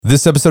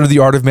This episode of the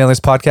Art of Manliness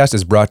podcast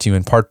is brought to you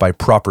in part by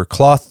Proper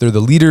Cloth. They're the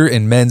leader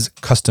in men's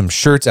custom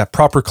shirts at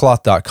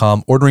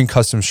propercloth.com. Ordering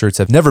custom shirts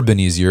have never been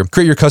easier.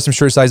 Create your custom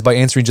shirt size by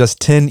answering just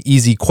 10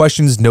 easy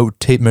questions. No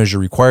tape measure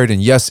required.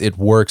 And yes, it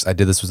works. I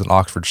did this with an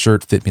Oxford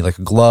shirt. Fit me like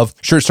a glove.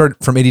 Shirts start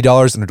from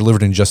 $80 and are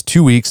delivered in just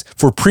 2 weeks.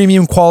 For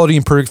premium quality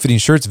and perfect fitting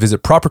shirts,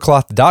 visit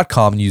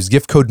propercloth.com and use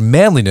gift code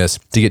manliness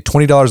to get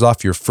 $20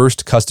 off your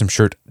first custom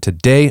shirt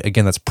today.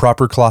 Again, that's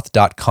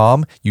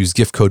propercloth.com. Use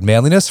gift code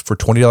manliness for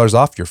 $20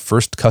 off your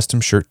first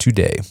custom shirt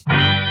today.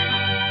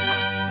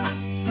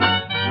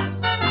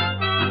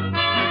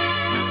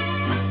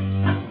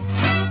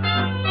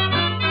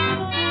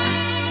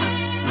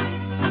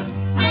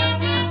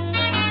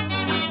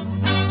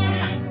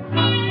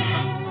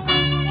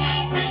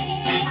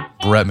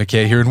 Brett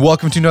McKay here, and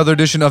welcome to another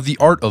edition of the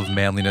Art of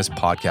Manliness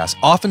podcast.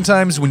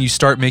 Oftentimes, when you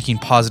start making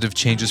positive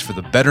changes for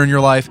the better in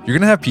your life, you're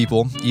going to have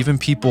people, even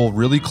people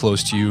really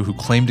close to you who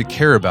claim to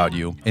care about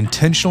you,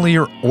 intentionally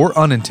or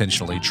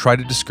unintentionally try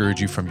to discourage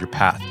you from your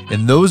path.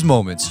 In those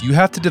moments, you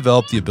have to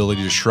develop the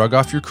ability to shrug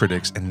off your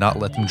critics and not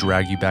let them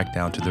drag you back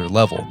down to their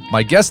level.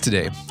 My guest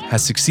today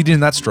has succeeded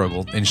in that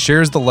struggle and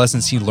shares the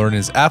lessons he learned in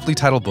his aptly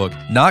titled book,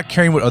 Not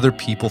Caring What Other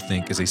People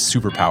Think is a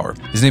Superpower.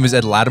 His name is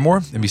Ed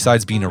Latimore, and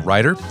besides being a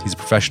writer, he's a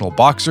professional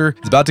boxer.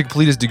 He's about to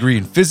complete his degree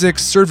in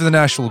physics, served in the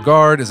National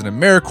Guard, is an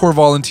AmeriCorps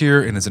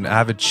volunteer, and is an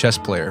avid chess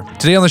player.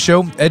 Today on the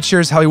show, Ed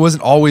shares how he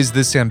wasn't always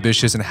this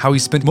ambitious and how he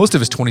spent most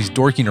of his 20s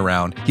dorking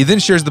around. He then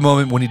shares the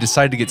moment when he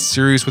decided to get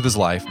serious with his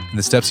life and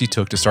the steps he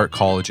took to start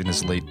college in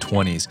his late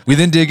 20s. We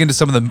then dig into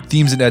some of the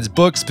themes in Ed's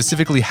book,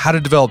 specifically how to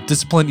develop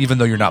discipline even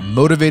though you're not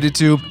motivated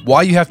to,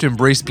 why you have to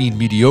embrace being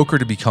mediocre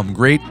to become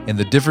great, and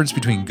the difference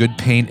between good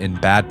pain and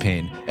bad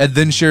pain. Ed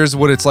then shares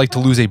what it's like to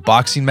lose a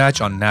boxing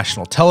match on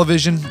national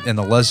television and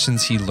the lessons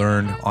he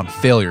learned on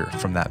failure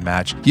from that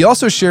match. He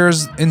also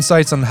shares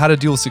insights on how to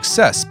deal with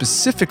success,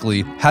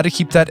 specifically how to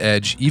keep that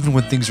edge even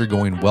when things are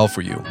going well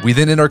for you. We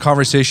then end our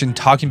conversation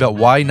talking about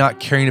why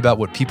not caring about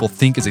what people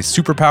think is a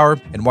superpower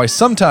and why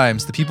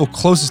sometimes the people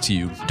closest to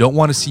you don't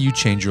want to see you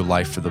change your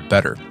life for the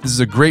better. This is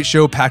a great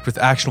show packed with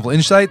actionable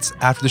insights.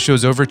 After the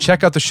show's over,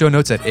 check out the show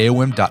notes at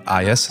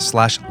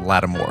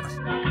aom.is/Latimore.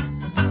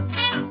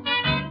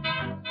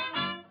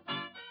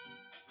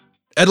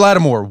 Ed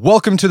Latimore,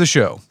 welcome to the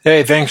show.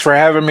 Hey, thanks for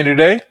having me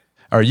today.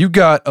 All right, you've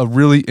got a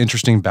really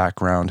interesting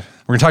background.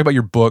 We're going to talk about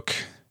your book,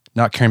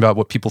 Not Caring About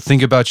What People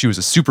Think About You is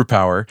a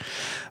Superpower.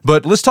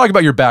 But let's talk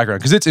about your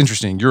background, because it's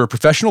interesting. You're a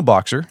professional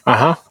boxer.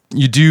 Uh-huh.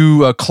 You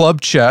do club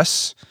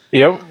chess.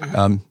 Yep.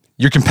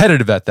 You're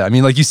competitive at that. I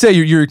mean, like you say,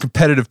 you're a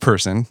competitive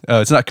person.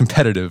 It's not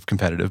competitive,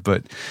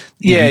 but...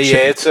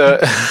 It's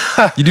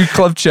you do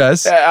club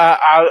chess.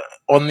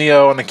 On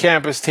the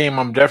campus team,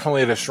 I'm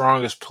definitely the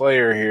strongest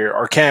player here,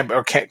 or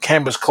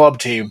campus club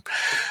team,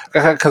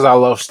 because I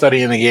love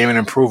studying the game and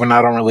improving.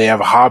 I don't really have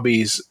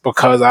hobbies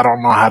because I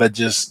don't know how to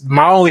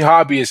my only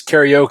hobby is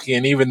karaoke,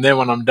 and even then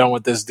when I'm done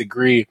with this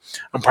degree,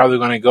 I'm probably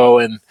going to go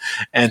and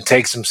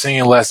take some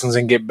singing lessons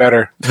and get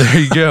better. There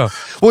you go.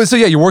 Well, so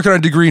yeah, you're working on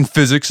a degree in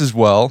physics as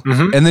well,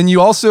 and then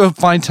you also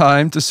find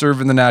time to serve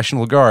in the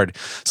National Guard.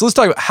 So let's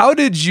talk about, how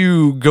did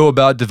you go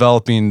about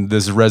developing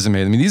this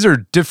resume? I mean, these are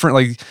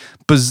different,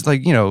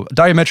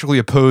 diametrically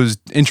opposed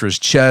interests: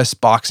 chess,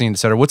 boxing,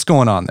 etc. What's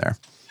going on there?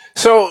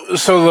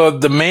 So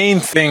the main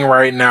thing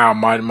right now,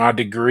 my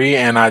degree,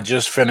 and I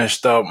just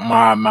finished up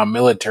my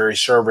military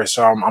service,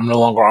 so I'm no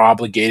longer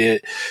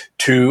obligated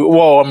to.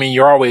 Well, I mean,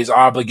 you're always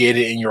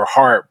obligated in your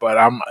heart, but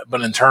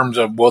in terms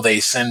of will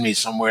they send me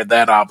somewhere,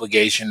 that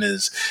obligation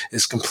is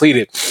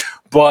completed.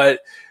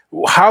 But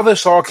how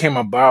this all came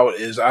about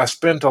is I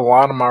spent a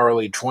lot of my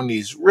early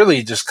 20s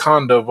really just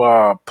kind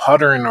of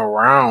puttering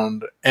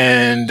around,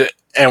 and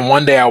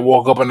one day I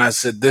woke up and I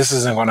said, this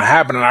isn't going to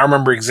happen. And I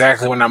remember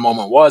exactly when that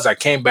moment was. I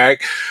came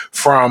back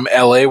from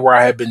LA where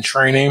I had been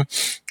training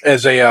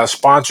as a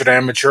sponsored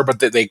amateur, but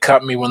they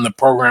cut me when the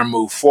program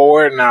moved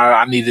forward. Now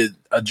I needed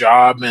a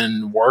job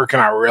and work,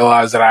 and I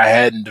realized that I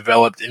hadn't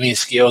developed any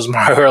skills in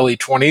my early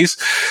 20s.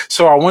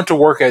 So I went to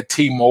work at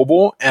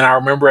T-Mobile, and I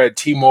remember at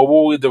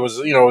T-Mobile, there was,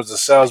 it was a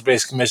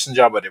sales-based commission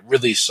job, but it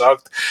really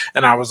sucked.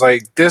 And I was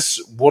like, this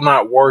will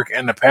not work,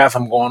 and the path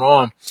I'm going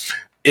on,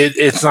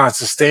 it's not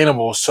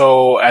sustainable.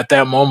 So at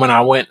that moment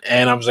I went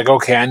and I was like,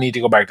 okay, I need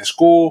to go back to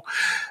school.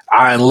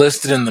 I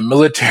enlisted in the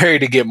military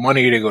to get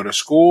money to go to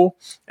school,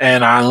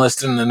 and I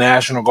enlisted in the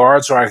National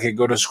Guard so I could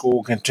go to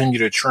school, continue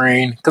to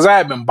train, because I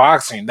had been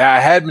boxing.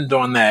 I had been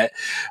doing that.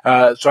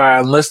 So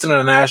I enlisted in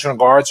the National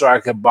Guard so I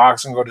could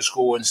box and go to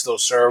school and still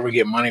serve and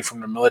get money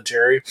from the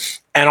military,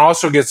 and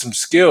also get some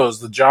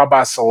skills. The job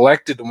I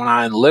selected when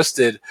I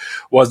enlisted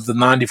was the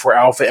 94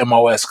 Alpha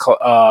MOS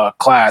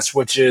class,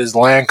 which is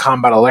Land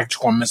Combat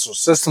Electrical and Missile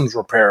Systems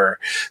Repairer.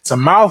 It's a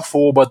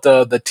mouthful, but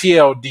the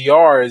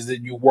TLDR is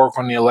that you work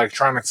on the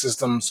electronic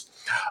systems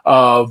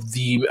of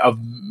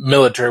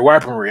military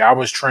weaponry. I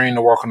was trained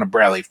to work on the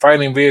Bradley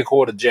fighting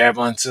vehicle, the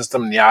Javelin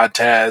system, the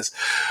ITAS.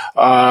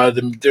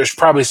 There's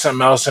probably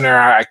something else in there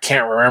I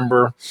can't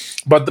remember.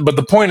 But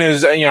the point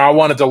is, I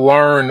wanted to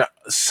learn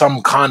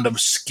some kind of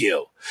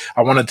skill.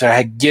 I wanted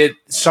to get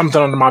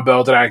something under my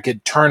belt that I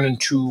could turn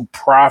into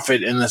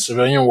profit in the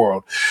civilian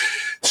world.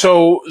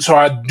 So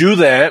I do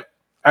that.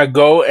 I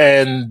go,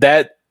 and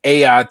that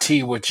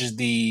AIT, which is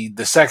the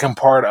second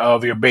part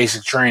of your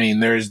basic training.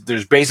 There's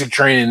basic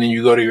training, and then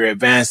you go to your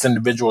advanced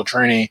individual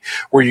training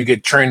where you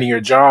get trained in your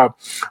job.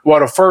 Well,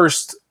 the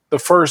first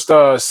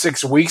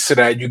 6 weeks of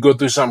that, you go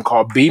through something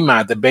called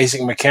BMAT, the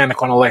Basic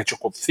Mechanical and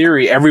Electrical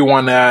Theory.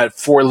 Everyone at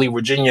Fort Lee,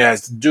 Virginia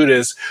has to do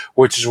this,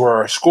 which is where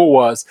our school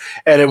was.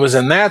 And it was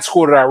in that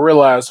school that I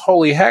realized,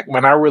 holy heck,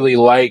 man, I really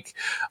like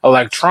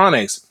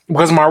electronics.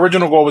 Because my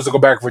original goal was to go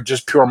back for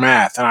just pure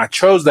math. And I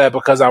chose that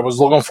because I was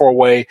looking for a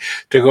way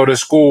to go to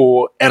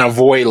school and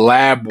avoid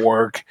lab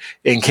work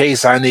in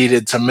case I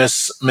needed to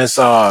miss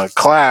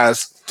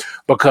class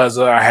because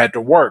I had to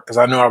work, because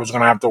I knew I was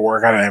going to have to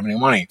work. I didn't have any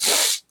money.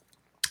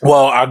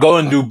 Well, I go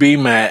and do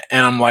BMAT,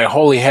 and I'm like,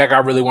 holy heck, I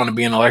really want to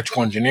be an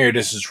electrical engineer.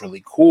 This is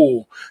really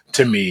cool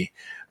to me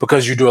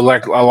because you do a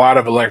lot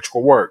of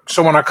electrical work.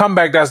 So when I come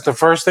back, that's the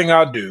first thing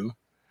I do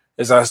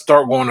is I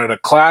start going to the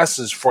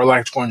classes for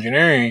electrical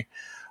engineering.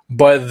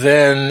 But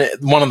then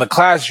one of the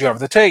classes you have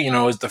to take,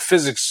 is the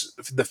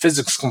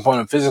physics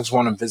component, physics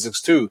 1 and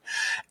physics 2.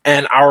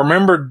 And I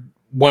remember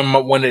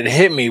when it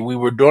hit me, we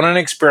were doing an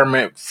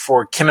experiment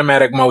for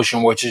kinematic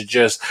motion, which is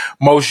just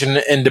motion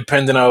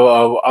independent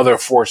of other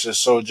forces.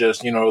 So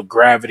just,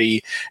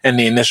 gravity and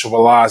the initial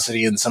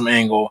velocity and some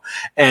angle.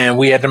 And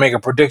we had to make a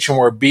prediction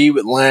where B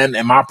would land,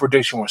 and my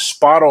prediction was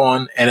spot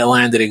on, and it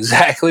landed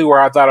exactly where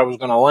I thought it was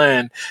going to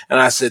land. And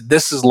I said,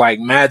 this is like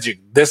magic.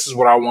 This is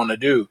what I want to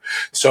do.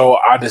 So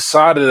I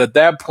decided at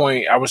that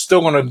point, I was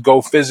still going to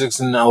go physics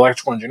and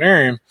electrical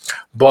engineering,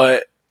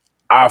 but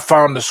I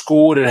found a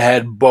school that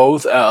had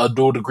both a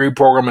dual degree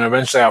program, and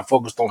eventually I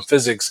focused on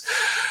physics.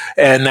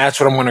 And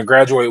that's what I'm going to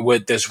graduate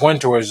with this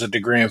winter, is a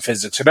degree in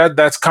physics. So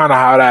that's kind of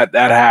how that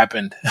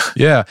happened.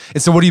 Yeah.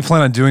 And so what do you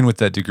plan on doing with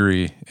that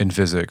degree in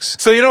physics?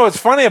 So, it's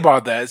funny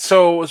about that.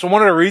 So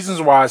one of the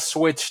reasons why I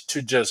switched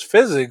to just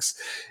physics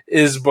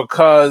is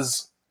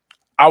because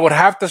I would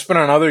have to spend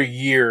another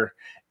year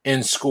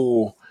in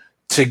school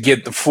to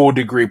get the full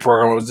degree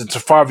program. It's a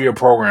 5-year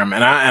program,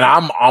 and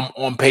I'm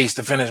on pace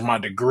to finish my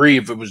degree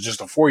if it was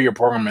just a 4-year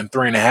program in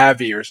 3.5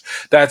 years.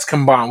 That's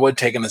combined with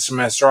taking a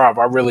semester off.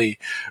 I really,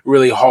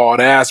 really hauled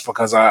ass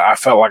because I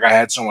felt like I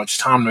had so much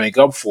time to make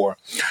up for.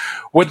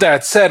 With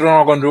that said, what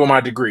am I going to do with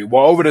my degree?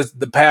 Well, over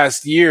the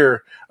past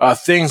year,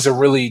 things have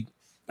really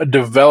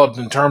developed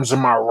in terms of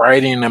my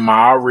writing and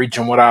my outreach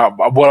and what I've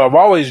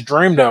always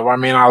dreamed of. I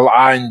mean,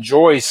 I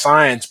enjoy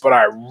science, but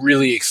I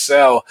really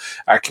excel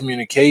at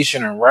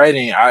communication and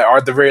writing. Or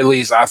at the very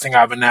least, I think I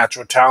have a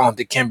natural talent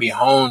that can be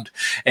honed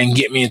and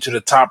get me into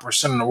the top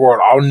percent in the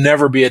world. I'll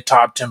never be a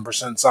top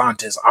 10%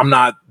 scientist. I'm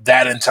not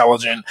that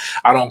intelligent.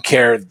 I don't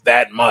care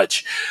that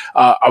much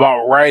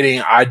about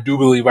writing. I do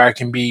believe I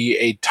can be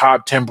a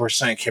top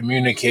 10%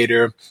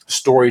 communicator,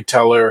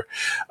 storyteller,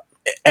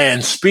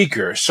 and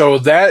speaker. So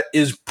that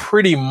is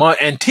pretty much,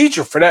 and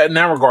teacher for that in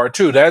that regard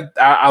too. That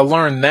I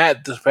learned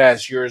that this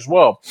past year as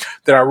well,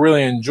 that I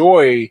really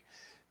enjoy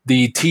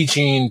the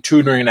teaching,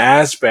 tutoring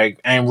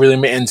aspect,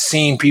 and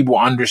seeing people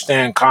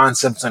understand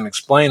concepts and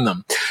explain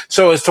them.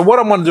 So as to what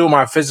I'm going to do with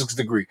my physics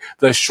degree,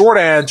 the short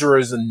answer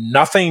is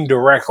nothing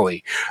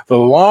directly. The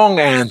long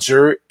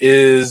answer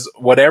is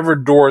whatever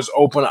doors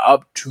open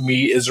up to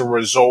me is a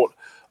result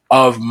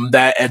of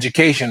that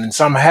education, and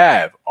some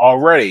have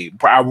already.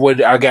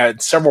 I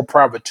got several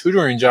private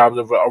tutoring jobs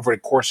over the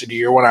course of the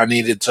year when I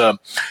needed to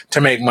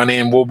make money,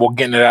 and we'll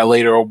get into that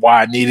later,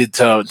 why I needed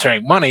to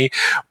make money.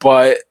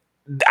 But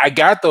I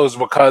got those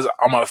because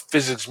I'm a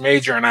physics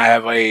major and I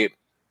have a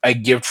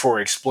gift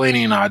for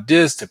explaining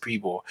ideas to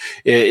people.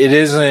 It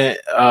isn't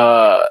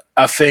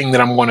a thing that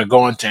I'm going to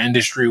go into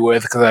industry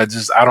with,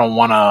 because I don't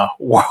want to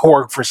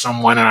work for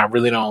someone, and I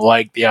really don't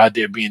like the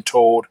idea of being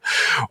told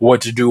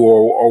what to do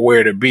or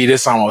where to be.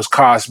 This almost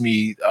cost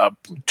me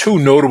 2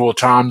 notable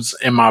times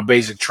in my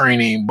basic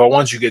training, but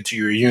once you get to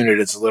your unit,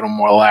 it's a little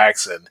more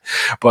laxing.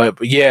 But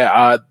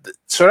yeah,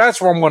 so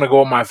that's where I'm going to go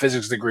with my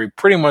physics degree,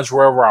 pretty much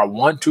wherever I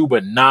want to,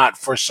 but not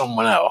for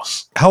someone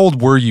else. How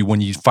old were you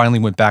when you finally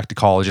went back to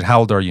college, and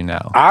how old are you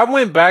now? I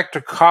went back to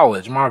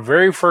college. My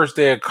very first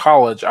day of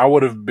college, I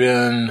would have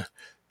been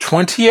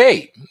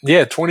 28.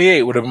 Yeah,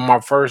 28 would have been my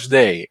first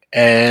day.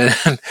 And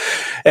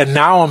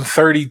now I'm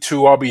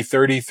 32. I'll be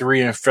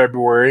 33 in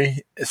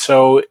February.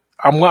 So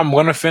I'm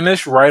going to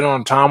finish right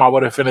on time. I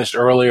would have finished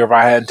earlier if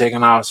I hadn't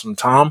taken out some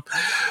time.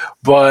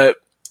 But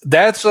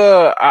that's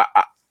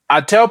I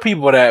tell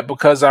people that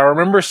because I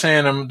remember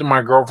saying to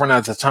my girlfriend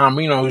at the time,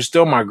 who's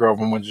still my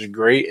girlfriend, which is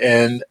great.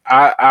 And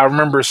I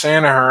remember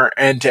saying to her,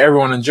 and to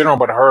everyone in general,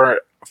 but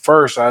her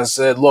first, I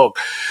said, look,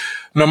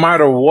 no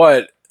matter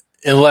what,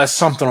 unless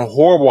something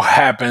horrible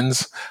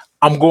happens,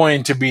 I'm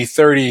going to be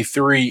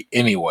 33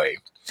 anyway.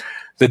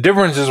 The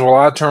difference is, will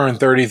I turn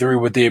 33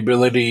 with the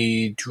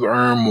ability to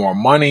earn more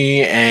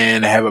money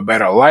and have a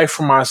better life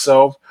for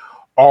myself?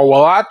 Oh,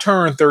 well, I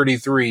turned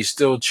 33,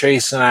 still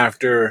chasing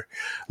after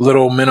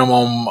little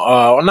minimum,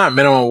 not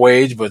minimum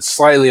wage, but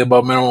slightly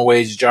above minimum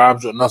wage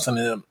jobs with nothing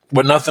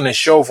to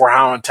show for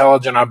how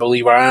intelligent I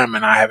believe I am,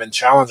 and I haven't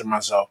challenged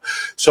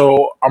myself.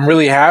 So I'm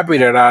really happy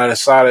that I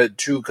decided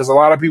to, because a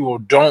lot of people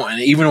don't,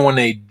 and even when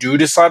they do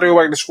decide to go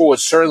back to school,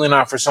 it's certainly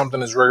not for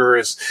something as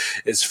rigorous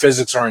as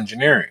physics or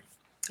engineering.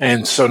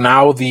 And so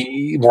now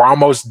we're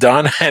almost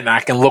done, and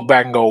I can look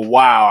back and go,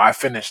 "Wow, I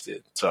finished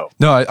it." So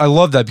No, I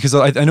love that because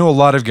I know a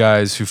lot of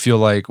guys who feel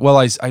like, well,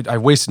 I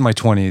wasted my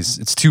 20s.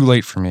 It's too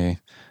late for me,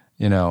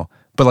 you know.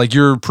 But like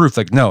you're proof,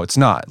 like, no, it's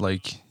not.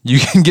 Like you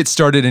can get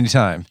started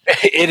anytime.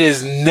 it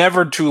is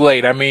never too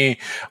late. I mean,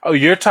 oh,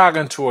 you're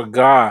talking to a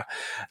guy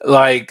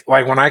like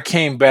when I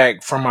came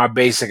back from my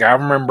basic. I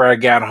remember I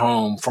got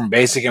home from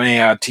basic and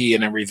AIT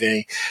and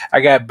everything.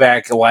 I got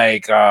back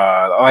like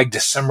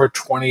December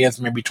 20th,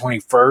 maybe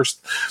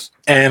 21st,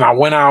 and I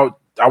went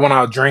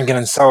out drinking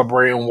and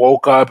celebrating.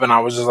 Woke up and I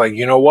was just like,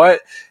 you know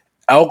what?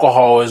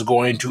 Alcohol is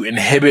going to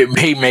inhibit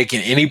me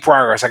making any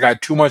progress. I got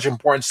too much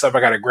important stuff. I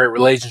got a great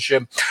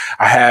relationship.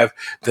 I have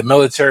the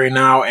military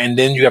now, and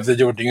then you have to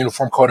deal with the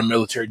Uniform Code of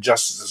Military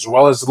Justice as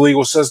well as the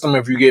legal system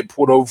if you get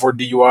pulled over for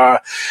DUI.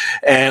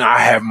 And I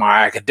have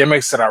my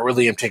academics that I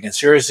really am taking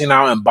seriously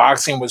now, and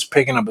boxing was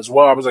picking up as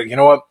well. I was like, you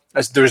know what?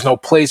 There's no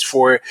place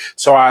for it.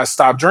 So I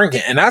stopped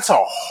drinking. And that's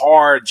a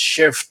hard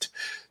shift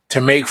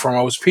to make for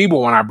most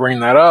people when I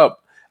bring that up,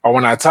 or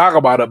when I talk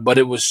about it, but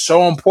it was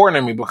so important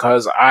to me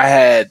because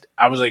I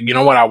was like, you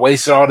know what? I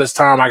wasted all this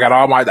time. I got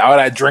all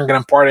that drinking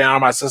and partying out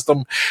of my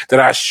system that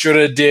I should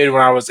have did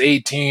when I was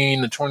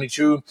 18 to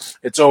 22.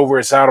 It's over.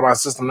 It's out of my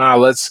system now.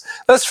 Let's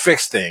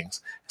fix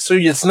things. So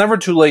it's never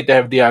too late to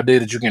have the idea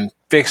that you can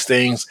fix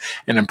things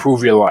and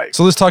improve your life.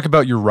 So let's talk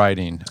about your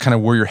writing, kind of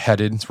where you're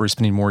headed, where you're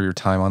spending more of your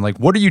time on. Like,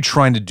 what are you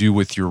trying to do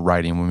with your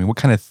writing? I mean, what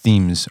kind of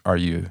themes are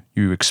you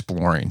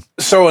exploring?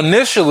 So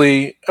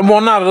initially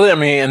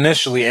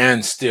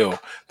and still,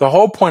 the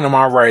whole point of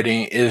my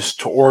writing is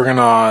to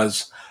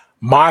organize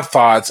my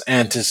thoughts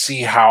and to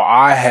see how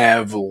I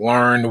have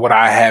learned what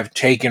I have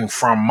taken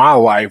from my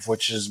life,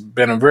 which has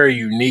been a very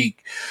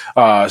unique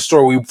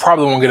story. We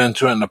probably won't get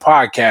into it in the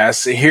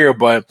podcast here,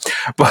 but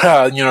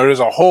there's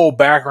a whole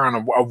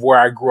background of where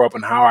I grew up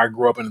and how I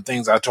grew up and the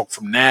things I took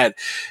from that,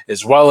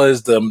 as well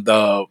as the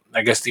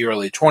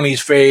early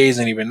 20s phase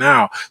and even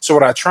now. So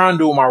what I try and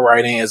do with my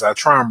writing is I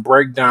try and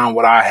break down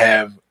what I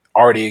have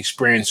already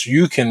experienced, so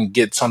you can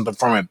get something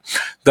from it.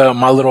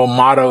 My little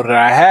motto that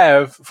I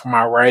have for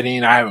my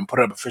writing, I haven't put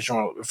it up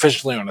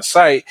officially on the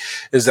site,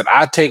 is that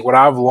I take what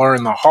I've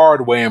learned the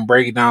hard way and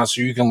break it down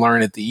so you can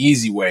learn it the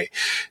easy way.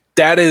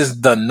 That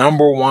is the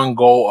number one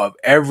goal of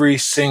every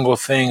single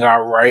thing I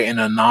write in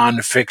a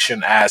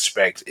nonfiction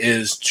aspect,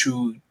 is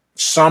to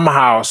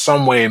somehow,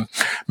 some way,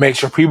 make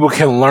sure people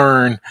can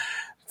learn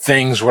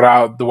things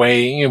without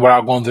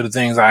going through the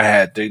things I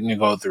had to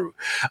go through.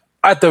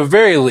 At the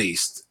very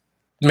least,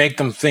 make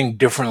them think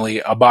differently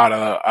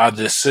about a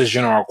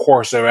decision or a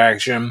course of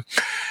action.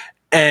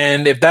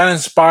 And if that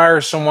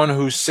inspires someone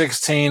who's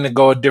 16 to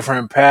go a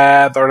different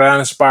path, or that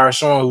inspires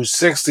someone who's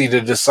 60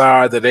 to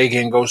decide that they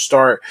can go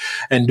start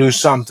and do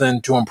something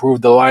to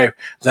improve their life,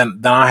 then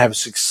I have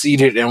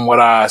succeeded in what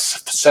I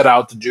set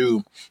out to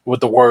do with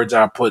the words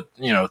I put,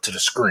 to the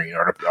screen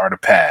or the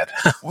pad.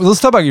 Well,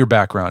 let's talk about your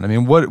background. I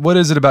mean, what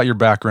is it about your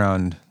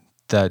background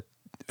that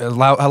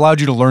allowed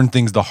you to learn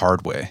things the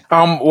hard way?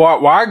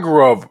 Well, I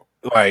grew up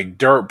like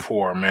dirt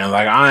poor, man.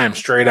 Like I am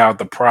straight out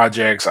the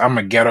projects. I'm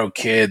a ghetto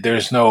kid.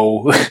 There's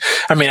no,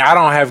 I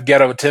don't have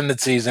ghetto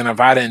tendencies. And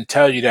if I didn't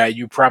tell you that,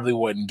 you probably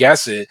wouldn't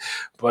guess it.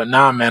 But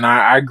nah, man,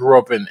 I grew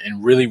up in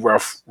really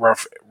rough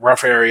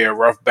area,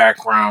 rough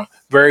background,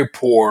 very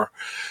poor,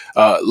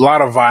 a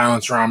lot of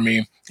violence around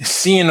me.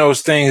 Seeing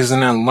those things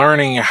and then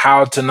learning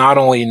how to not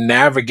only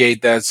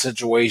navigate that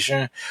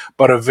situation,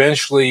 but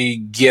eventually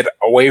get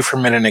away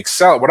from it and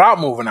excel without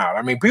moving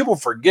out. People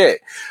forget.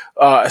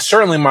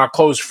 Certainly my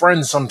close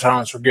friends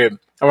sometimes forget.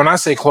 And when I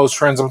say close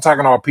friends, I'm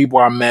talking about people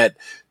I met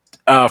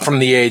from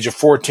the age of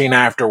 14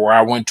 after, where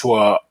I went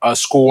to a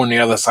school on the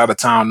other side of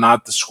town,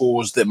 not the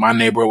schools that my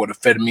neighborhood would have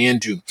fed me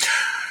into.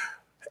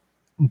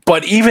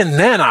 But even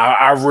then,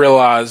 I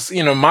realized,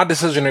 my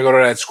decision to go to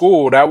that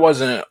school, that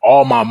wasn't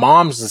all my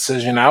mom's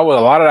decision. A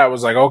lot of that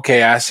was like,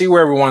 okay, I see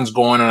where everyone's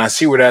going and I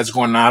see where that's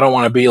going, and I don't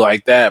want to be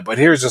like that. But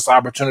here's this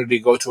opportunity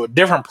to go to a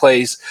different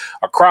place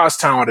across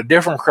town with a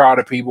different crowd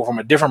of people from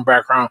a different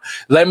background.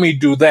 Let me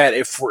do that.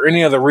 If for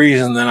any other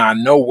reason than I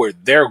know where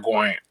they're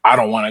going, I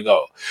don't want to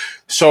go.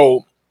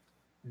 So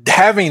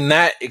having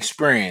that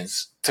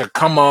experience to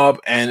come up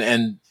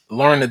and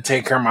learn to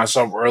take care of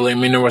myself early.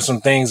 There were some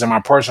things in my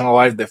personal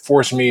life that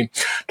forced me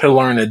to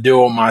learn to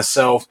deal with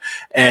myself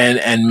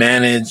and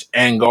manage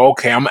and go,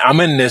 okay, I'm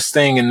in this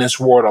thing, in this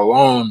world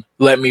alone.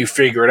 Let me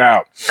figure it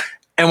out.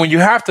 And when you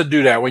have to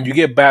do that, when you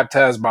get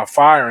baptized by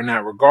fire in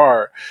that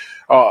regard,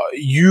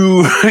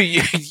 you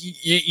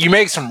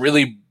make some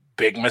really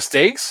big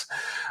mistakes.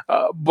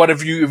 But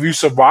if you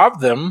survive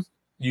them,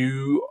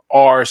 you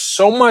are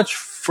so much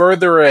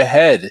further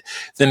ahead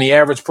than the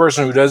average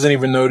person who doesn't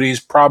even know these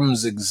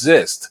problems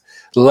exist,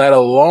 let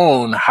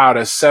alone how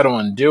to settle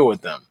and deal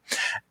with them.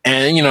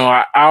 And,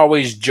 I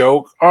always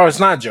joke, or it's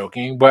not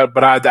joking,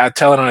 but I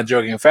tell it in a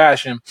joking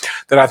fashion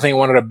that I think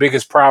one of the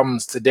biggest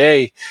problems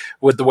today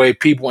with the way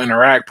people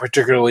interact,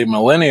 particularly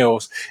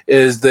millennials,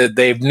 is that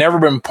they've never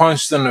been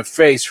punched in the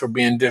face for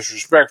being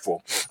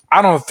disrespectful.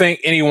 I don't think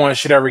anyone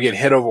should ever get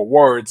hit over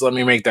words. Let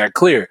me make that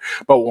clear.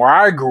 But where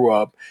I grew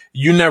up,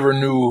 you never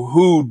knew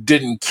who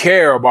didn't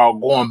care about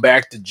going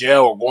back to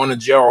jail or going to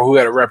jail or who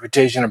had a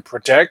reputation to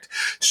protect.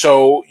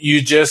 So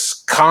you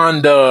just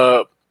kind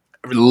of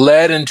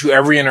led into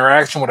every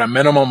interaction with a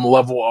minimum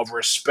level of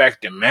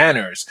respect and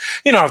manners.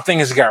 If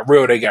things got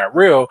real, they got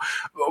real.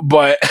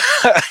 But,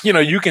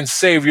 you can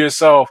save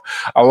yourself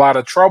a lot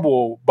of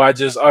trouble by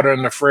just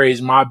uttering the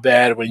phrase, my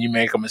bad, when you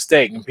make a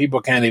mistake. And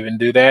people can't even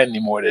do that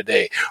anymore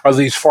today, or at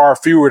least far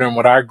fewer than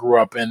what I grew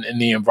up in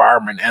the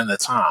environment and the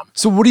time.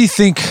 So what do you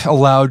think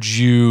allowed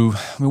you,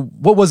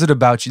 what was it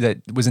about you that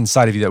was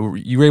inside of you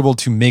that you were able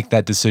to make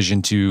that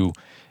decision to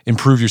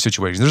improve your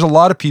situation? There's a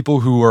lot of people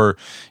who are,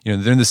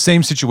 they're in the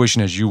same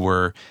situation as you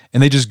were,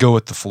 and they just go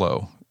with the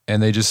flow.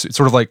 And they just, it's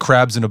sort of like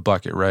crabs in a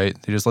bucket, right?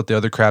 They just let the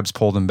other crabs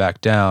pull them back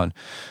down.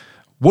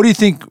 What do you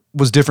think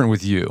was different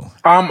with you?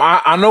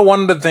 I know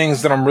one of the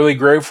things that I'm really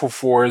grateful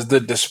for is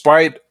that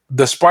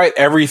despite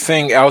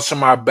everything else in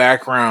my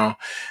background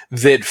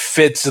that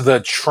fits the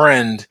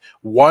trend,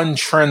 one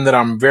trend that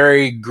I'm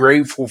very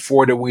grateful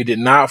for that we did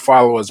not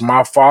follow is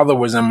my father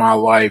was in my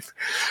life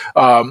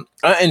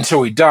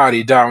until he died.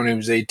 He died when he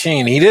was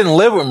 18. He didn't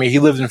live with me. He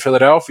lived in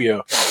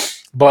Philadelphia.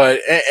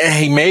 But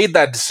he made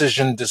that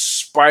decision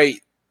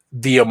despite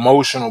the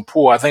emotional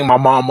pull. I think my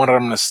mom wanted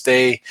him to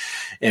stay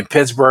in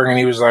Pittsburgh, and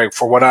he was like,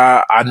 for what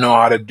I know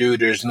how to do,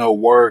 there's no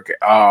work,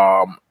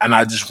 and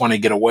I just want to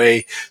get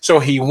away. So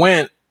he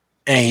went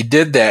and he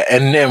did that.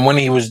 And then when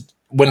he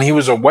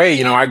was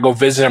away, I go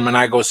visit him and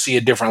I go see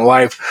a different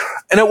life.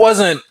 And it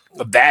wasn't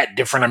that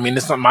different. I mean,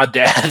 it's not, my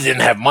dad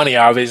didn't have money,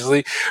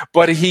 obviously,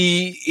 but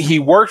he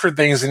worked for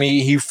things, and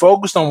he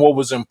focused on what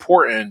was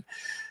important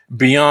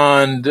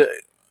beyond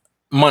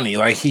money.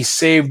 Like, he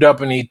saved up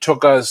and he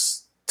took us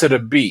to the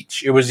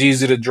beach. It was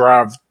easy to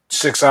drive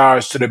 6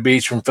 hours to the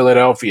beach from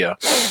Philadelphia.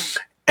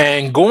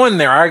 And going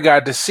there, I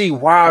got to see,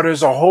 wow,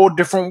 there's a whole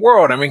different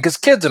world. I mean, because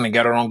kids in the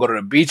ghetto don't go to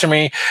the beach. I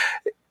mean,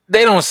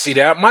 they don't see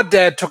that. My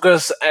dad took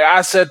us,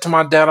 I said to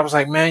my dad, I was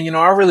like, man,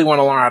 I really want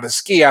to learn how to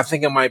ski. I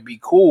think it might be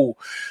cool.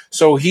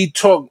 So he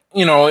took,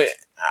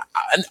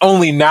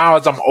 only now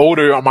as I'm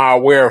older, am I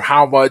aware of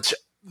how much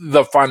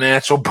the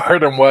financial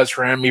burden was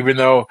for him, even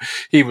though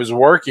he was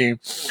working.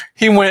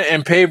 He went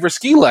and paid for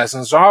ski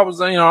lessons. So I was,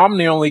 I'm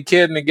the only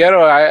kid in the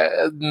ghetto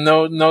I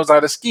knows how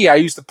to ski. I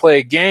used to play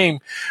a game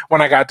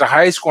when I got to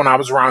high school and I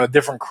was around a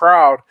different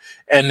crowd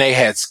and they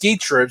had ski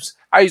trips.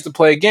 I used to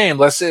play a game.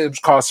 Let's say it was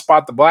called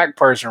Spot the Black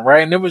Person,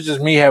 right? And it was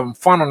just me having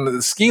fun on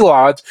the ski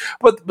lodge.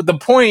 But the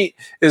point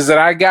is that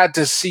I got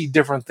to see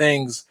different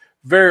things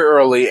very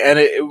early, and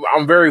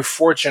I'm very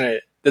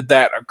fortunate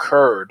that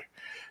occurred,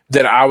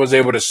 that I was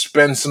able to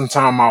spend some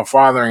time with my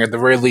father and at the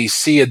very least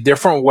see a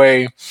different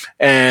way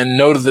and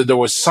know that there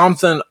was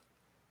something,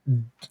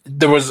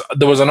 there was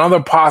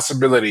another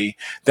possibility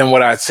than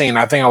what I'd seen.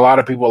 I think a lot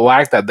of people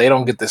lack that. They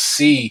don't get to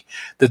see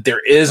that there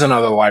is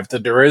another life,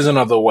 that there is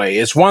another way.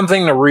 It's one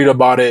thing to read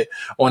about it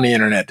on the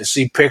internet, to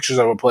see pictures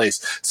of a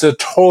place. It's a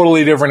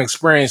totally different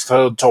experience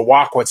to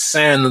walk with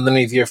sand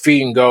underneath your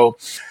feet and go,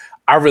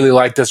 I really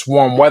like this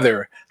warm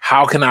weather.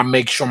 How can I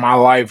make sure my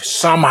life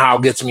somehow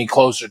gets me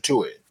closer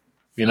to it?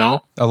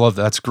 I love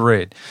that. That's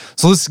great.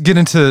 So let's get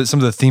into some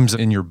of the themes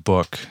in your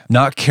book.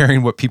 Not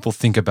caring what people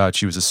think about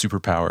you is a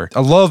superpower. I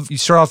love, you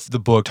start off the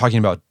book talking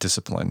about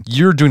discipline.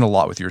 You're doing a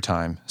lot with your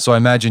time. So I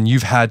imagine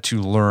you've had to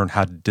learn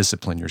how to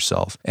discipline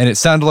yourself. And it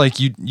sounded like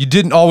you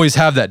didn't always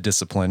have that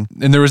discipline.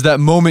 And there was that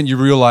moment you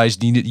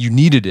realized you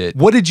needed it.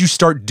 What did you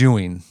start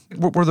doing?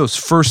 What were those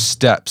first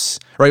steps,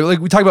 right? Like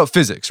we talk about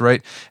physics,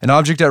 right? An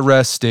object at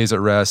rest stays at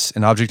rest.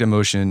 An object in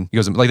motion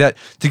goes like that.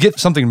 To get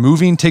something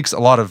moving takes a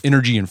lot of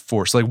energy and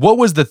force. Like, what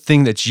was the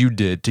thing that you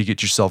did to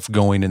get yourself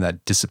going in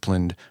that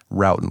disciplined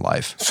route in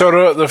life?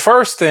 So the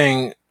first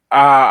thing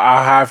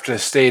I have to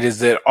state is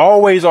that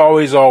always,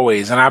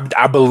 and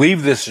I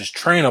believe this is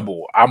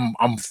trainable.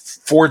 I'm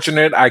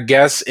fortunate, I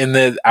guess, in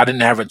that I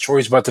didn't have a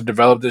choice but to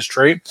develop this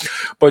trait.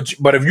 But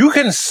if you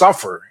can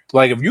suffer,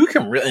 like if you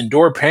can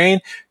endure pain,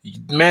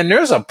 man,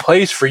 there's a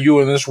place for you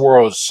in this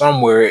world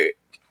somewhere.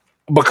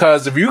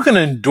 Because if you can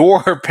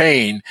endure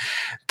pain,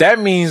 that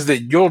means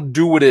that you'll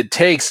do what it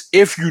takes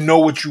if you know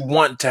what you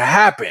want to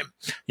happen.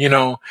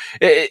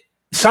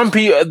 Some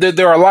people,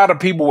 there are a lot of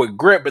people with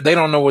grit, but they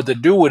don't know what to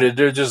do with it.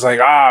 They're just like,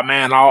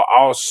 man,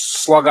 I'll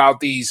slug out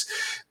these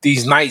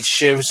night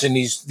shifts and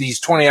these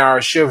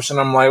 20-hour shifts. And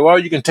I'm like, well,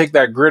 you can take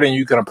that grit and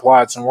you can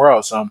apply it somewhere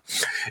else.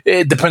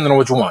 It depends on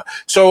what you want.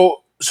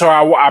 So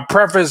I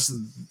preface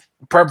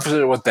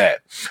it with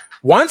that.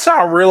 Once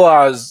I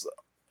realized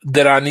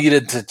that I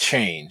needed to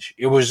change,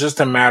 it was just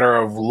a matter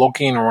of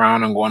looking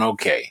around and going,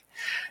 okay,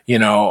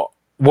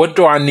 what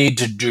do I need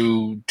to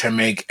do to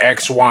make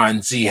X, Y,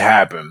 and Z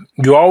happen?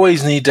 You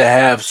always need to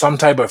have some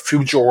type of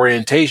future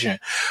orientation.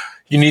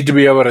 You need to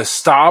be able to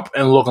stop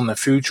and look in the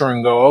future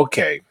and go,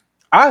 okay,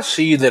 I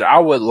see that I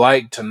would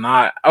like to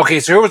not. Okay,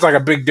 so it was like a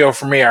big deal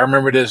for me. I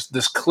remember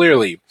this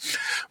clearly.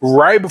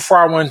 Right before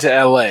I went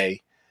to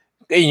LA,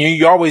 and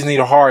you always need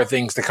hard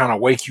things to kind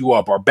of wake you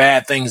up, or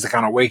bad things to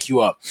kind of wake you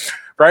up.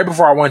 Right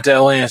before I went to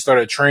LA and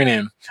started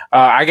training,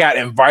 I got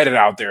invited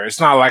out there. It's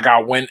not like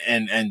I went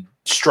and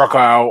struck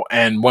out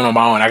and went on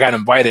my own. I got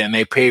invited and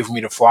they paid for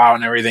me to fly out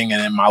and everything,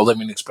 and then my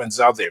living expenses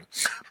out there.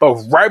 But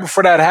right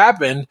before that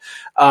happened,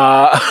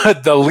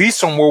 the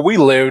lease on where we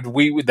lived,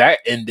 that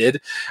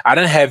ended. I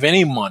didn't have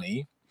any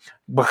money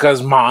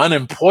because my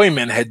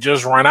unemployment had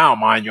just run out,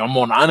 mind you. I'm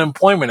on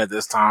unemployment at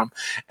this time.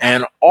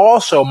 And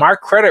also my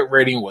credit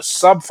rating was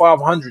sub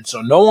 500,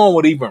 so no one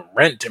would even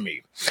rent to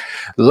me.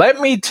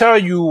 Let me tell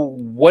you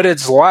what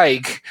it's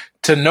like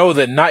to know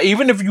that not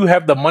even if you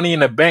have the money in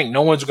the bank,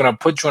 no one's going to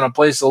put you in a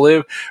place to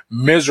live.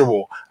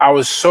 Miserable. I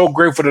was so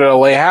grateful that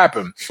LA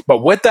happened. But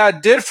what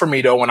that did for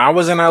me, though, when I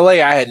was in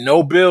LA, I had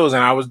no bills,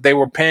 and they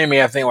were paying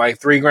me, I think, like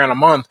 $3,000 a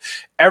month.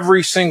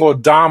 Every single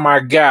dime I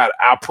got,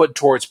 I put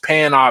towards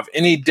paying off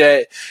any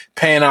debt,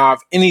 paying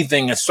off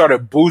anything, and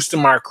started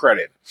boosting my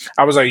credit.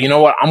 I was like, you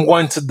know what? I'm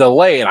going to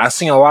delay. And I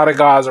seen a lot of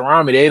guys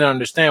around me. They didn't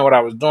understand what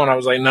I was doing. I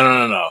was like,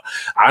 no.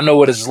 I know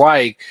what it's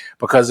like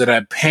because of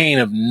that pain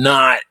of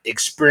not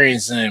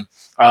experiencing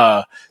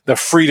the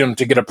freedom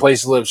to get a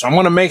place to live. So I'm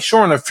going to make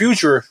sure in the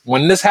future,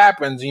 when this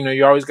happens,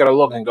 you always got to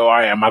look and go, all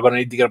right, am I going to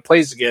need to get a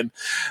place again?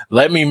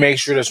 Let me make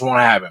sure this won't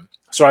happen.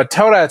 So I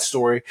tell that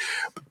story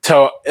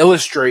to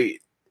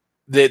illustrate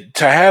that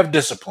to have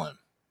discipline,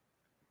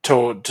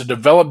 to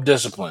develop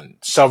discipline,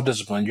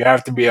 self-discipline, you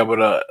have to be able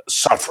to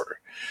suffer.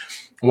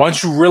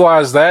 Once you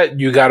realize that,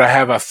 you got to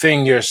have a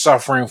thing you're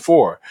suffering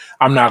for.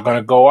 I'm not going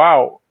to go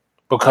out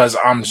because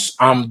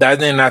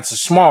that's a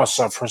small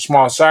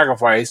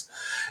sacrifice.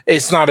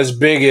 It's not as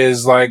big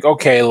as like,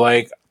 okay,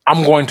 like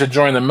I'm going to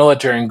join the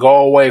military and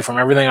go away from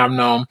everything I've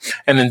known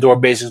and endure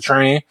basic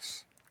training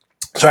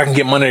so I can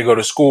get money to go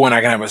to school and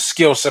I can have a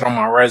skill set on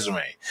my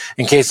resume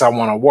in case I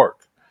want to work.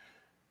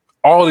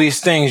 All these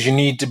things you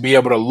need to be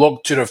able to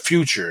look to the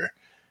future,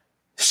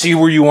 see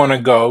where you want to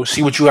go,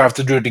 see what you have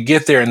to do to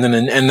get there. And then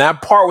and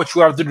that part, what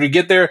you have to do to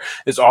get there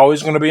is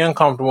always going to be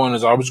uncomfortable and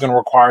is always going to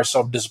require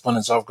self-discipline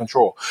and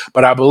self-control.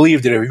 But I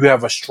believe that if you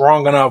have a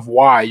strong enough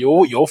why,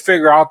 you'll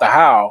figure out the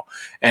how.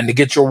 And to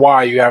get your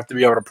why, you have to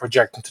be able to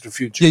project into the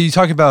future. Yeah, you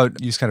talk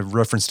about, you just kind of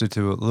referenced it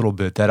to a little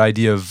bit, that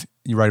idea of,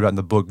 you write about in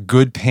the book,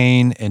 good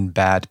pain and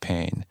bad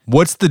pain.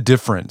 What's the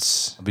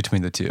difference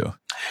between the two?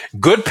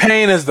 Good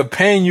pain is the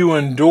pain you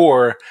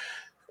endure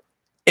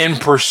in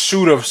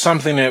pursuit of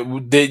something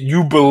that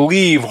you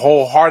believe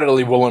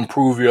wholeheartedly will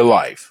improve your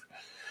life.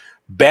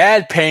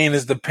 Bad pain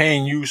is the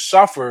pain you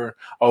suffer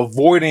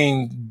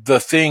avoiding the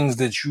things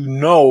that you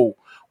know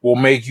will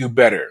make you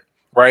better,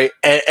 right?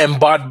 And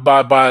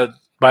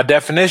by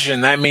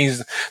definition, that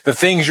means the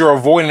things you're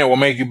avoiding that will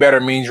make you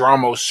better means you're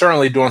almost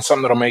certainly doing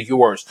something that'll make you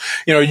worse.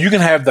 You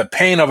can have the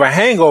pain of a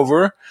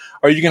hangover,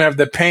 or you can have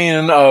the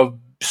pain of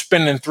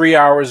spending 3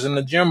 hours in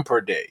the gym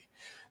per day.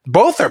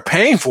 Both are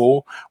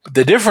painful, but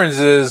the difference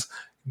is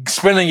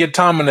spending your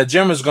time in the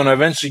gym is going to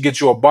eventually get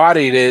you a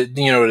body that,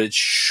 that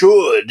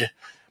should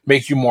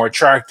make you more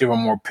attractive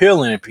and more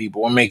appealing to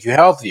people and make you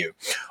healthier.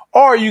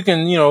 Or you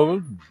can,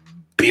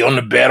 be on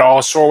the bed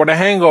all sore with a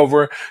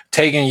hangover,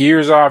 taking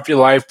years off your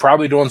life,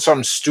 probably doing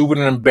something stupid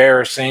and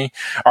embarrassing,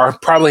 or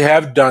probably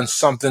have done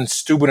something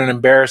stupid and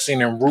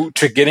embarrassing en route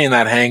to getting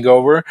that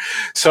hangover.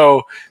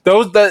 So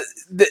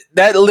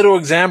that little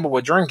example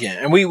with drinking,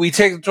 and we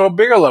take it to a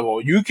bigger level.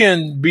 You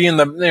can be in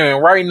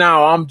right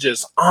now I'm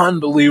just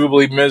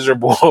unbelievably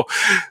miserable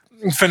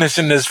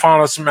finishing this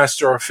final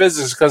semester of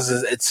physics because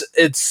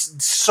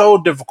it's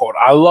so difficult.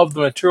 I love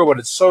the material, but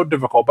it's so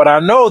difficult. But I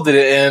know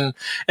that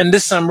in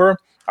December,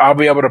 I'll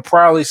be able to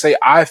proudly say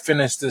I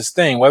finished this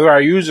thing. Whether I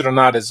use it or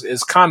not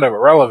is kind of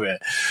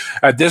irrelevant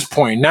at this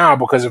point now,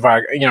 because if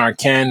I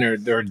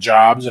can, there are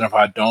jobs, and if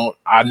I don't,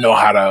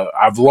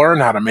 I've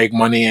learned how to make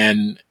money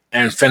and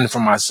fend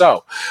for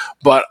myself.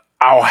 But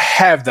I'll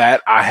have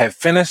that. I have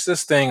finished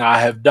this thing. I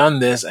have done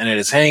this, and it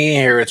is hanging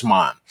here. It's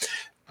mine.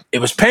 It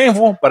was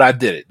painful, but I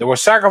did it. There were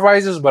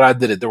sacrifices, but I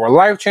did it. There were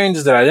life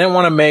changes that I didn't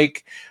want to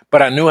make,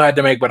 but I knew I had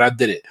to make, but I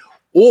did it.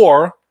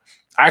 Or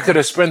I could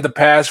have spent the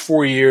past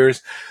 4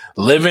 years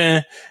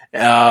living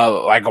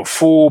like a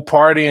fool,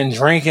 partying,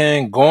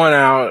 drinking, going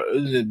out,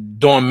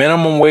 doing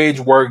minimum wage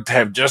work to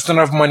have just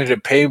enough money to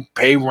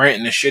pay rent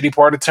in a shitty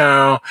part of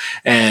town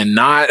and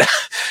not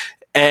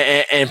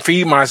and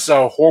feed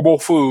myself horrible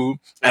food.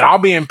 And I'll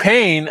be in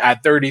pain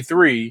at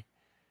 33.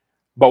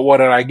 But what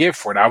did I get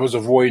for it? I was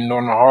avoiding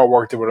doing the hard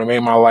work that would have made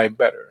my life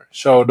better.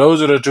 So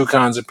those are the two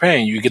kinds of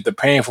pain. You get the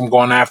pain from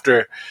going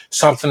after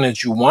something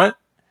that you want,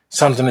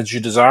 something that you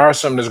desire,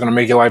 something that's going to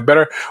make your life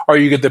better, or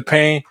you get the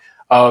pain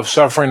of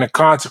suffering the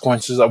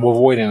consequences of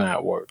avoiding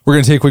that work. We're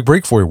going to take a quick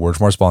break for your word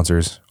from our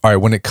sponsors. All right,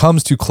 when it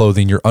comes to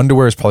clothing, your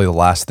underwear is probably the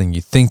last thing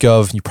you think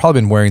of. You've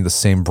probably been wearing the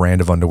same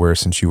brand of underwear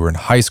since you were in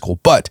high school,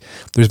 but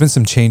there's been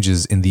some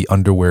changes in the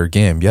underwear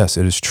game. Yes,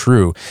 it is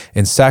true.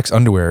 And Saks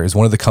Underwear is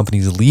one of the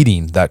companies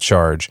leading that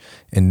charge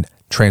in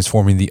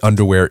transforming the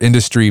underwear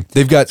industry.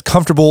 They've got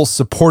comfortable,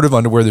 supportive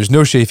underwear. There's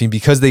no chafing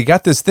because they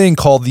got this thing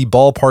called the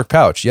ballpark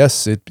pouch.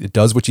 Yes, it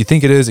does what you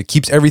think it is. It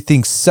keeps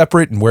everything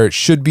separate and where it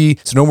should be.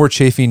 So no more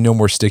chafing, no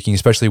more sticking,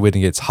 especially when it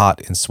gets hot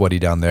and sweaty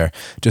down there.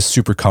 Just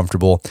super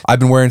comfortable. I've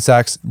been wearing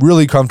Saks,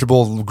 really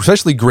comfortable,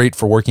 especially great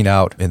for working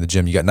out in the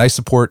gym. You got nice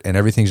support and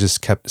everything's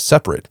just kept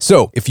separate.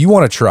 So if you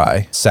want to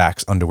try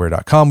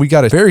SaksUnderwear.com, we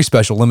got a very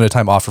special limited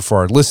time offer for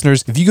our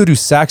listeners. If you go to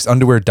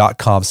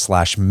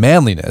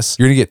SaksUnderwear.com/manliness,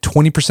 you're going to get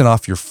 20%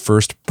 off your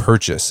first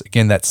purchase.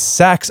 Again, that's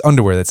Saks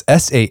Underwear. That's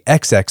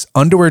SAXX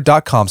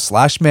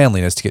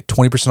underwear.com/manliness to get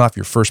 20% off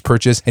your first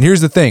purchase. And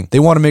here's the thing. They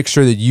want to make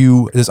sure that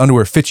this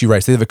underwear fits you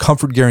right. So they have a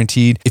comfort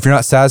guaranteed. If you're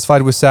not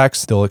satisfied with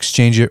Saks, they'll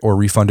exchange it or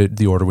refund it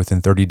the order within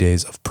 30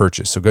 days of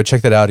purchase. So go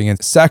check that out again.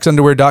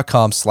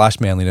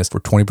 SaksUnderwear.com/manliness for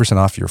 20%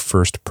 off your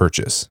first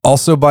purchase.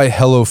 Also by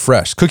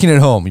HelloFresh. Cooking at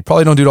home. You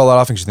probably don't do it all that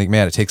often because you think,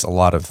 man, it takes a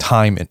lot of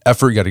time and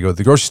effort. You got to go to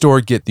the grocery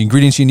store, get the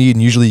ingredients you need,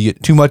 and usually you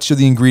get too much of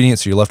the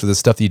ingredients, so you're left with the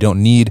stuff that you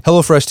don't need.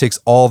 HelloFresh takes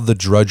all the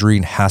drudgery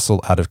and hassle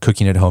out of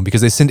cooking at home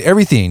because they send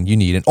everything you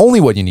need and only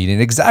what you need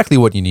and exactly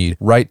what you need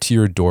right to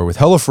your door. With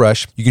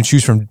HelloFresh, you can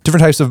choose from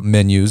different types of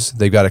menus.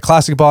 They've got a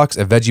classic box,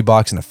 a veggie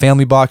box, and a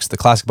family box. The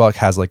classic box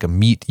has like a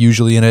meat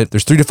usually in it.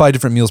 There's 3 to 5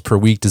 different meals per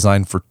week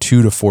designed for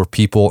 2 to 4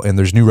 people, and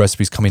there's new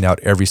recipes coming out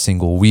every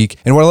single week.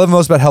 And what I love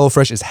most about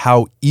HelloFresh is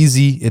how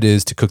easy it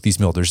is to cook these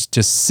meals. There's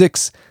just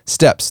 6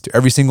 steps to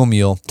every single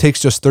meal,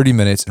 takes just 30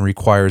 minutes, and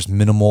requires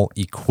minimal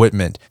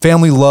equipment.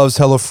 Family loves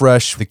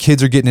HelloFresh. The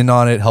kids are getting in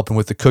on it, helping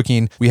with the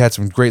cooking. We had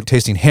some great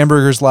tasting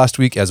hamburgers last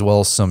week, as well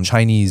as some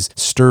Chinese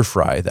stir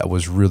fry that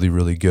was really,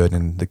 really good,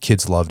 and the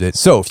kids loved it.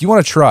 So if you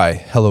want to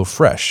try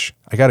HelloFresh,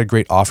 I got a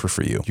great offer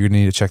for you. You're going to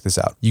need to check this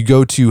out. You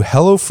go to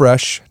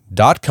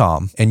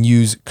HelloFresh.com and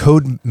use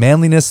code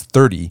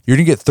manliness30. You're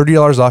going to get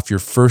 $30 off your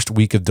first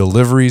week of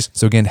deliveries.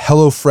 So again,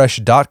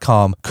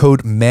 HelloFresh.com,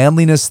 code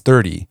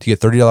manliness30 to get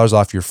 $30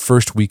 off your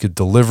first week of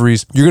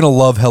deliveries. You're going to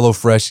love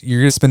HelloFresh.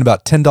 You're going to spend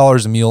about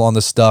 $10 a meal on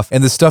this stuff.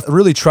 And the stuff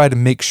really try to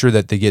make sure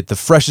that they get the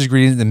freshest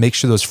ingredients and make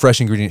sure those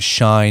fresh ingredients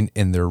shine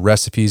in their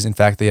recipes. In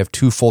fact, they have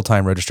 2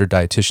 full-time registered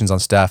dietitians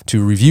on staff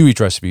to review each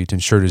recipe to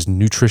ensure it is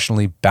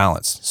nutritionally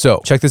balanced.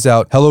 So check this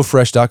out.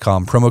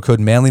 HelloFresh.com, promo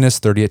code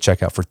manliness30 at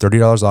checkout for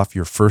 $30 off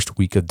your first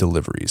week of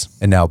deliveries.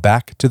 And now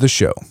back to the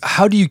show.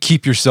 How do you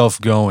keep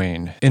yourself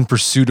going in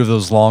pursuit of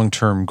those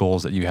long-term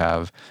goals that you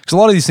have? Because a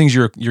lot of these things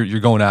you're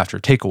going after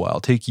take a while,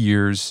 take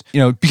years.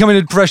 Becoming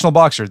a professional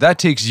boxer, that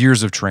takes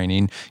years of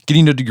training.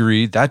 Getting a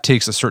degree, that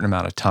takes a certain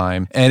amount of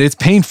time. And it's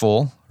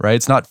painful, right?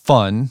 It's not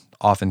fun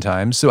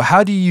oftentimes. So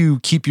how do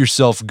you keep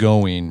yourself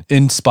going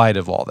in spite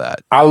of all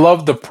that? I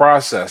love the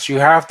process. You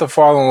have to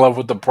fall in love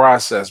with the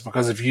process,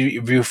 because if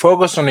you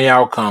focus on the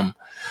outcome,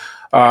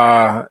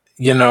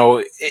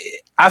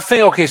 I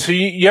think, okay, so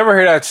you ever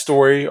hear that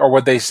story or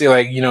what they say,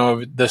 like,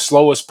 the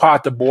slowest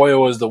pot to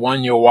boil is the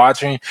one you're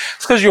watching?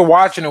 It's because you're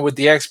watching it with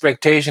the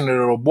expectation that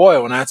it'll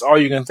boil, and that's all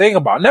you can think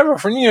about.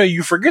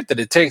 You forget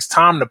that it takes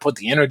time to put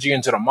the energy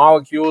into the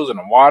molecules and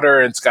the water,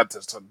 and it's got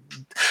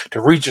to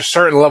reach a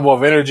certain level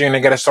of energy, and they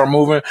got to start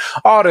moving,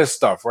 all this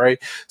stuff,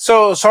 right?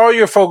 So all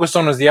you're focused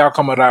on is the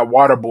outcome of that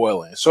water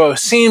boiling. So it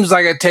seems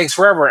like it takes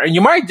forever, and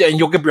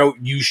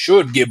you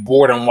should get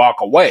bored and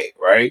walk away,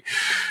 right?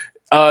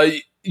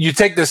 You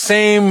take the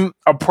same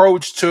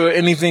approach to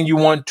anything you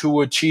want to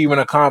achieve and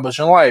accomplish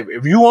in life.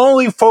 If you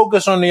only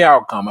focus on the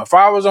outcome, if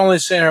I was only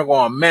sitting here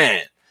going,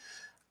 man,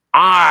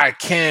 I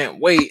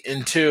can't wait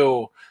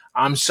until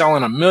I'm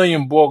selling 1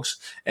 million books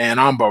and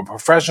I'm a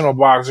professional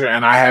boxer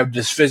and I have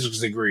this physics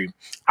degree,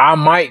 I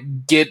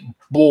might get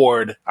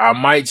bored. I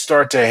might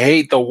start to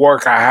hate the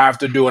work I have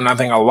to do. And I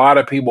think a lot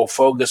of people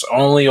focus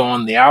only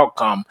on the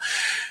outcome.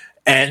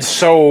 And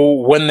so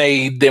when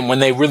they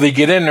really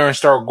get in there and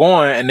start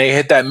going and they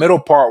hit that middle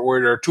part where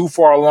they're too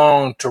far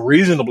along to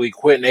reasonably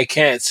quit and they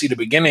can't see the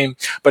beginning,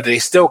 but they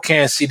still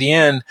can't see the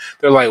end,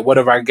 they're like, what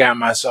have I got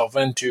myself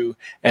into?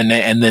 And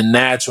then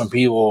that's when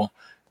people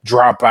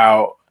drop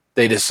out.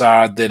 They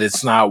decide that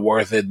it's not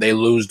worth it. They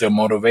lose their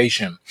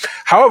motivation.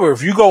 However,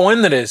 if you go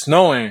into this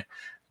knowing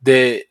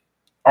that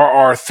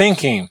are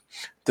thinking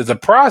that the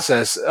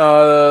process,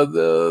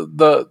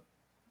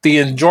 the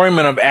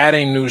enjoyment of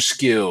adding new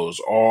skills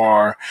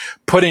or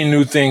putting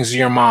new things in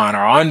your mind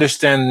or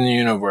understanding the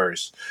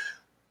universe,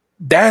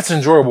 that's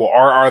enjoyable.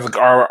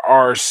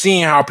 Or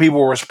seeing how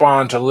people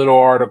respond to little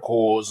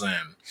articles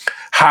and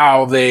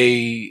how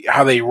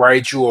they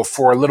write you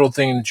for a little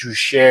thing that you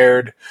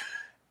shared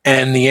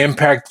and the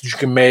impact that you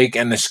can make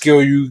and the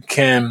skill you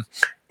can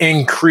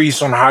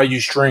increase on how you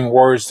string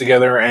words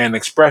together and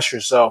express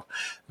yourself.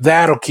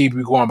 That'll keep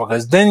you going,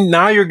 because then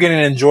now you're getting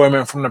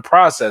enjoyment from the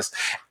process.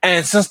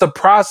 And since the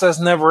process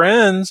never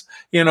ends,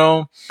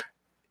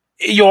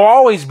 you'll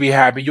always be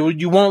happy.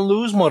 You won't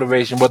lose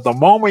motivation. But the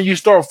moment you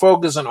start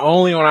focusing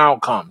only on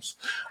outcomes,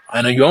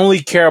 and you only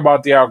care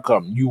about the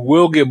outcome, you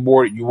will get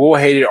bored. You will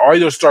hate it, or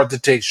you'll start to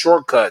take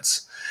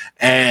shortcuts.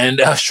 And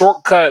a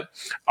shortcut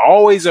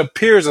always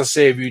appears to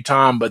save you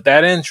time, but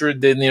that interest,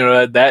 then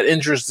that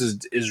interest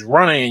is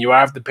running, and you'll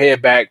have to pay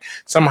it back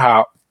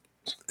somehow,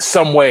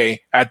 some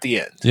way at the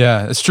end.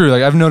 Yeah, it's true.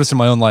 Like I've noticed in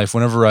my own life,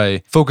 whenever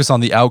I focus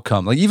on the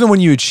outcome, like even when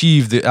you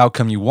achieve the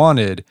outcome you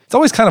wanted, it's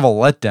always kind of a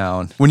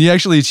letdown when you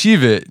actually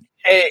achieve it.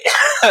 Hey,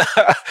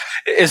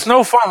 it's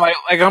no fun.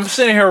 Like I'm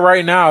sitting here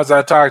right now as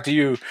I talk to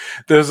you.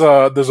 There's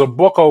a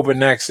book open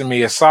next to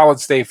me, a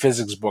solid state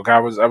physics book. I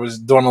was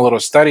doing a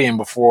little studying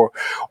before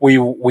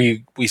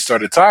we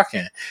started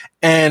talking,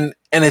 and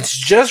it's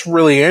just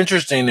really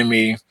interesting to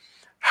me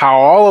how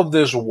all of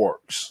this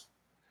works.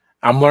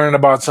 I'm learning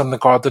about something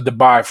called the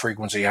Debye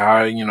frequency.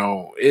 How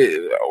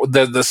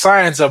the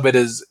science of it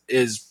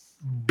is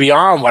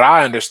beyond what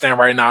I understand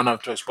right now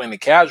enough to explain it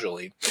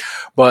casually.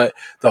 But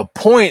the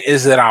point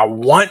is that I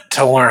want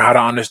to learn how to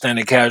understand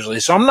it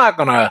casually. So I'm not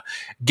going to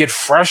get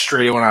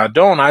frustrated when I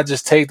don't. I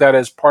just take that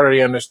as part of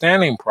the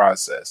understanding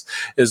process.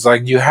 It's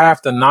like you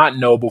have to not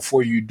know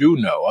before you do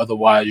know.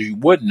 Otherwise you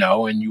would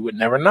know and you would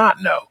never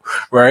not know.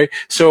 Right.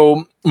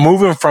 So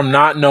moving from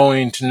not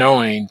knowing to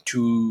knowing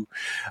to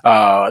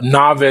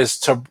novice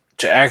to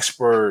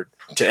expert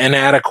to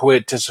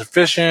inadequate to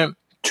sufficient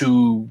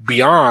to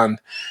beyond,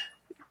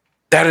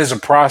 that is a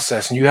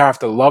process, and you have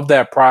to love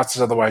that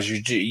process. Otherwise,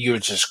 you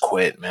would just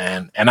quit,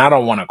 man. And I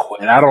don't want to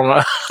quit. I don't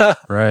know.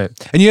 Right,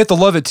 and you have to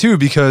love it too,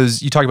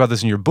 because you talk about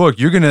this in your book.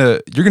 You're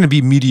gonna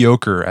be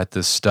mediocre at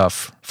this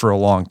stuff for a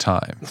long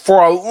time.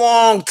 For a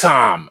long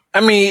time. I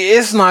mean,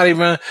 it's not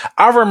even.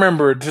 I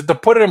remember to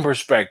put it in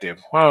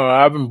perspective. Well,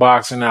 I've been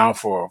boxing now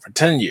for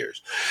 10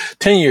 years,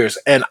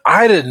 and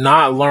I did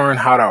not learn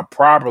how to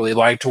properly,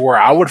 like to where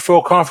I would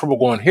feel comfortable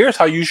going, here's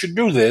how you should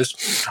do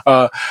this.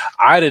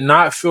 I did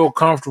not feel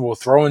comfortable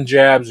throwing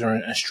jabs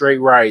or straight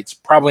rights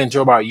probably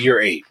until about year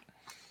 8.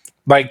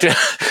 Like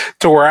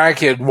to where I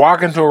could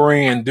walk into a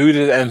ring and do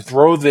this and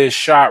throw this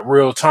shot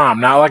real time,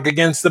 not like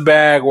against the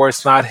bag where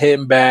it's not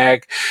hitting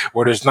back,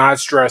 where there's not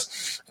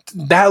stress.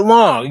 That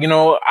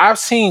long, I've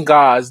seen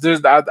guys.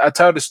 I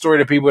tell the story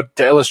to people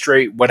to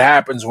illustrate what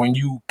happens when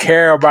you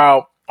care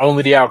about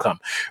only the outcome.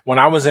 When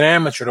I was an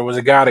amateur, there was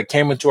a guy that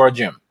came into our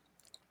gym.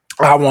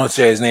 I won't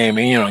say his name,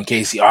 in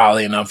case he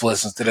oddly enough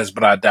listens to this,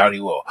 but I doubt he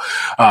will.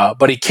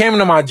 But he came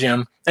into my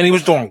gym and he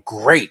was doing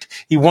great.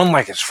 He won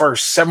like his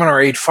first 7 or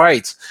 8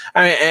 fights,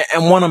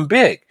 and won them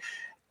big.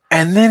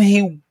 And then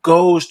he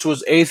goes to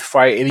his 8th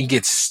fight and he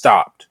gets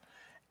stopped.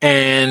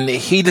 And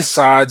he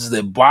decides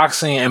that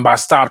boxing, and by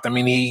stopped, I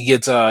mean he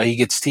gets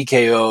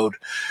TKO'd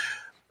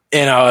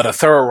in the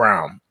 3rd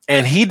round.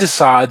 And he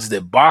decides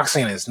that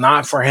boxing is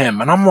not for him.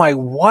 And I'm like,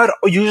 what?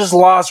 You just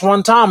lost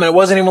one time. And it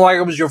wasn't even like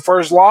it was your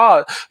first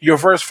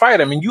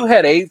fight. I mean, you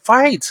had 8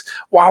 fights.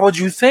 Why would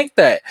you think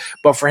that?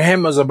 But for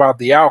him, it was about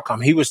the outcome.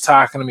 He was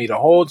talking to me the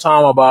whole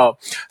time about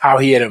how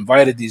he had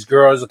invited these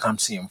girls to come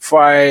see him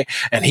fight.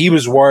 And he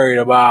was worried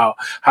about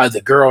how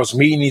the girls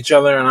meeting each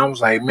other. And I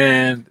was like,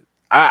 man,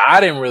 I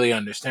didn't really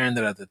understand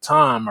it at the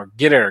time or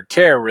get it or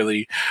care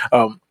really.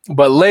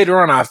 But later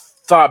on, I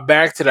thought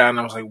back to that and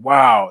I was like,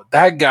 wow,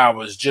 that guy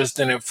was just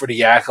in it for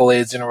the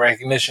accolades and the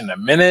recognition. The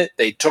minute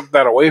they took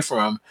that away from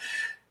him,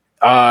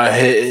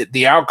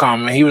 the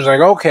outcome, he was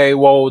like, okay,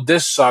 well,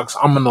 this sucks.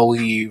 I'm going to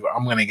leave.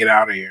 I'm going to get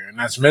out of here. And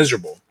that's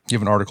miserable. You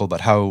have an article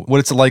about what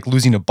it's like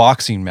losing a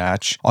boxing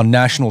match on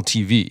national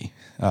TV.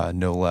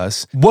 No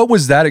less. What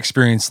was that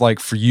experience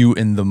like for you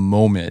in the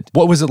moment?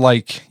 What was it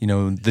like,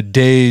 the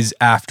days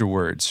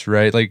afterwards,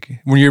 right? Like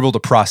when you're able to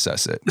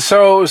process it.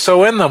 So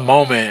in the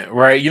moment,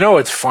 right?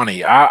 It's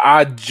funny.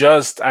 I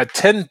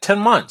 10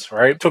 months,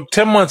 right? It took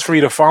 10 months for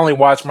me to finally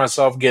watch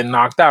myself get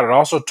knocked out. It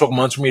also took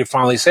months for me to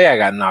finally say I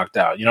got knocked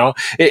out.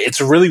 It's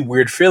a really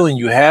weird feeling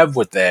you have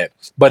with that,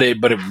 but it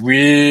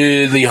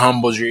really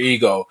humbles your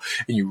ego,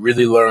 and you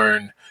really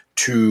learn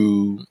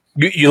to.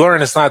 You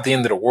learn it's not the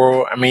end of the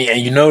world. I mean, and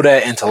you know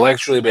that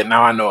intellectually, but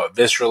now I know it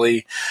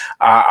viscerally.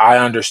 I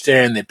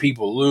understand that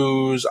people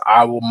lose.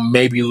 I will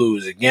maybe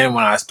lose again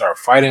when I start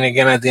fighting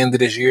again at the end of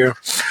this year.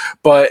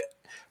 But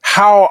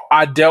how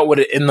I dealt with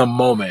it in the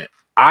moment,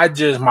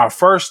 my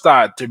first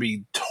thought, to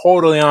be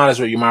totally honest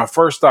with you, my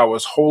first thought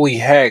was, holy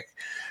heck,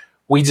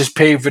 we just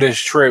paid for this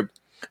trip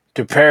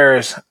to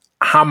Paris.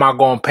 How am I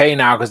going to pay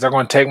now? Because they're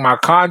going to take my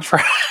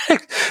contract.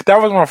 That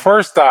was my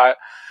first thought.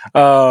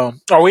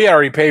 We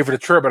already paid for the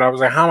trip, but I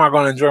was like, how am I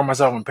going to enjoy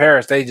myself in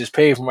Paris? They just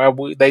paid for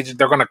they're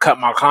going to cut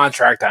my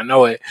contract. I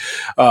know it.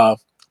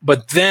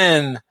 But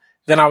then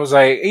I was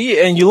like,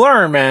 and you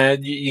learn,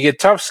 man, you get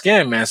tough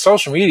skin, man.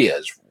 Social media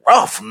is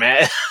rough,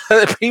 man.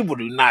 People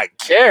do not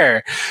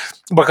care,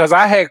 because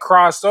I had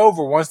crossed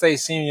over. Once they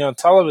seen me on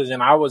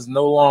television, I was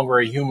no longer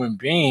a human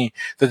being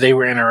that they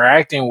were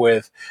interacting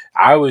with.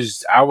 I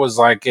was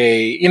like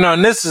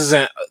and this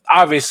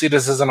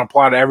isn't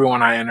apply to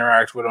everyone I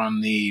interact with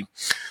on the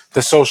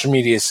social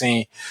media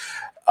scene.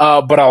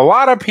 But a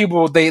lot of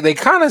people, they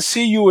kind of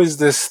see you as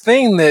this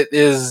thing that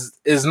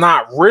is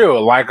not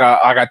real, like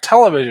a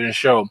television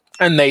show,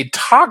 and they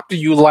talk to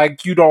you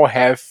like you don't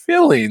have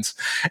feelings.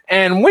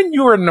 And when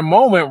you were in the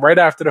moment right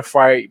after the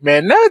fight,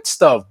 man, that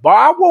stuff. But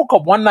I woke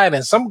up one night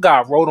and some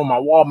guy wrote on my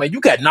wall, "Man,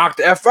 you got knocked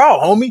the F out,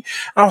 homie."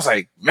 And I was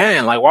like,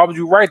 man, like, why would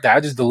you write that? I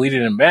just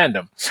deleted and banned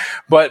him.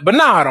 But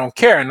now I don't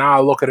care. Now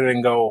I look at it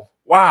and go,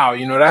 wow,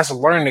 that's a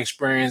learning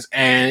experience.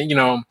 And,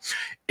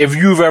 if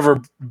you've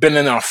ever been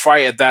in a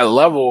fight at that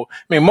level, I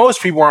mean,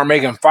 most people aren't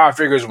making five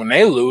figures when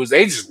they lose.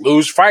 They just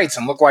lose fights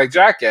and look like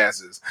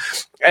jackasses.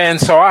 And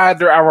so I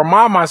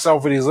remind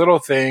myself of these little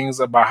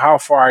things about how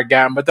far I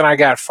got. But then I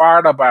got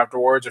fired up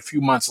afterwards a few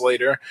months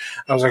later.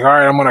 I was like, all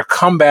right, I'm going to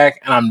come back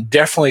and I'm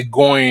definitely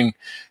going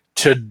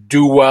to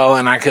do well.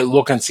 And I could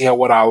look and see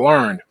what I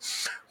learned.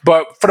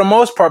 But for the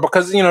most part,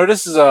 because,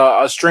 this is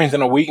a strength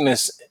and a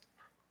weakness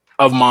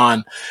of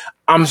mine,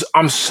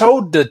 I'm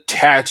so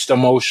detached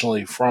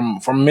emotionally from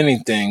many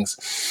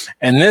things.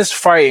 And this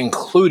fight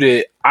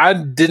included, I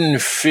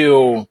didn't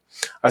feel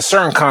a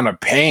certain kind of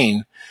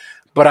pain,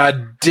 but I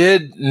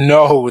did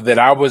know that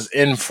I was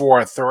in for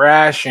a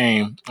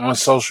thrashing on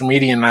social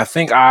media. And I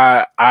think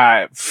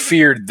I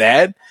feared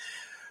that.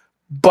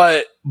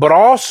 But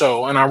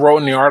also, and I wrote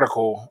in the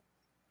article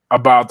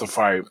about the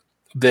fight,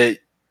 that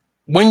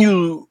when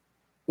you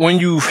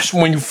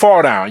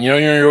fall down,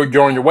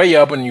 you're on your way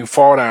up and you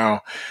fall down,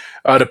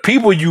 the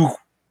people you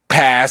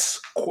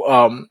pass,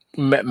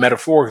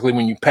 metaphorically,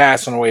 when you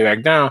pass on the way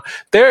back down,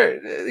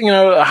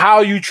 they're,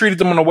 how you treated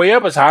them on the way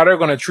up is how they're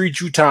going to treat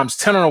you times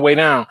 10 on the way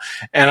down.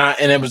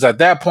 And it was at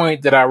that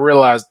point that I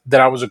realized that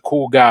I was a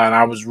cool guy, and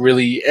I was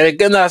really, and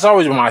again, that's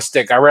always been my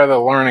stick. I rather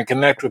learn and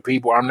connect with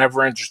people. I'm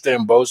never interested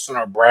in boasting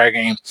or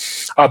bragging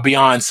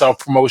beyond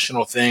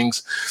self-promotional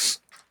things.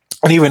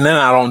 And even then,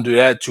 I don't do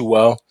that too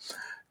well.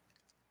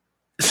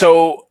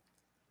 So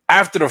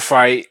after the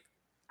fight,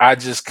 I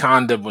just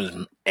kind of was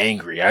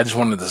angry. I just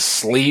wanted to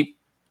sleep,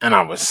 and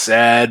I was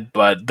sad.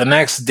 But the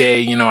next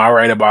day, I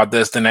write about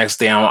this. The next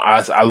day,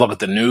 I look at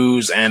the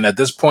news, and at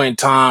this point in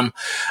time,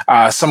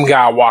 some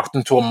guy walked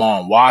into a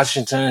mall in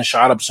Washington,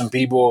 shot up some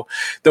people.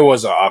 There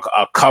was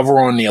a cover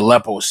on the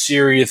Aleppo,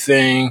 Syria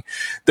thing.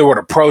 There were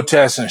the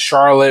protests in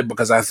Charlotte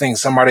because I think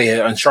somebody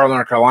in Charlotte,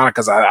 North Carolina,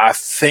 because I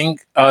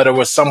think there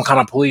was some kind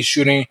of police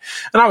shooting.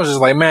 And I was just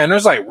like, man,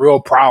 there's like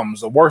real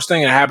problems. The worst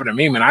thing that happened to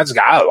me, man, I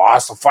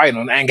lost a fight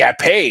and got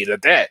paid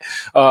at that.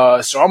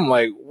 So I'm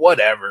like,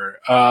 whatever.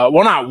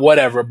 Well, not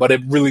whatever, but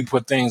it really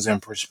put things in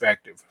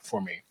perspective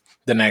for me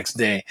the next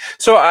day.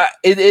 So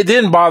it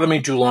didn't bother me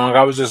too long.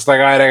 I was just like,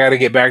 all right, I got to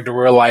get back to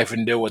real life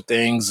and deal with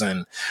things.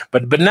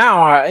 But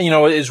now,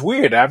 it's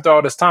weird. After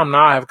all this time,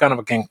 now I have kind of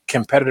a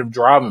competitive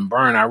drive and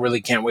burn. I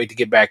really can't wait to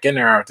get back in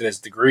there after this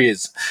degree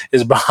is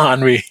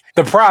behind me.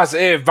 The process,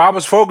 if I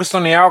was focused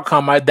on the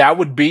outcome, that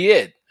would be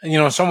it.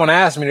 Someone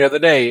asked me the other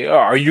day,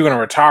 are you going to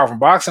retire from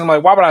boxing? I'm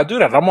like, why would I do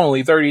that? I'm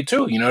only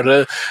 32.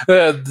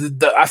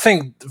 I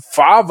think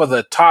 5 of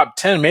the top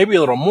 10, maybe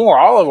a little more,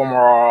 all of them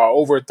are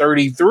over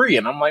 33.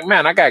 And I'm like,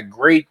 man, I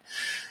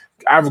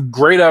have a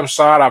great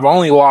upside. I've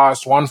only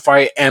lost one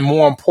fight. And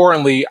more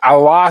importantly, I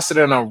lost it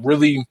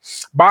in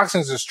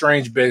boxing is a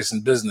strange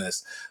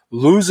business.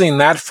 Losing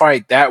that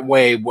fight that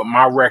way with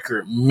my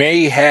record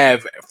may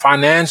have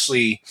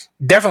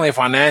definitely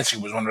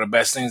financially was one of the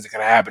best things that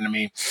could have happened to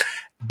me.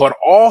 But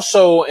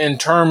also in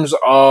terms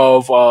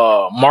of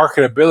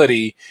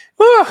marketability,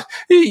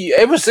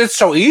 it's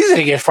so easy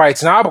to get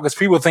fights now because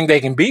people think they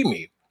can beat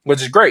me,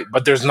 which is great.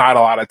 But there's not a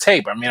lot of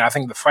tape. I mean, I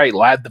think the fight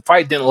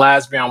didn't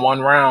last beyond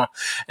one round,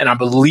 and I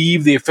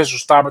believe the official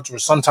stoppage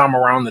was sometime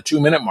around the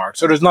 2-minute mark.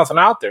 So there's nothing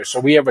out there. So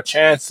we have a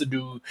chance to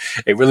do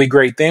a really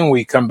great thing when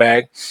we come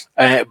back,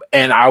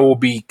 and I will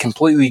be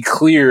completely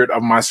cleared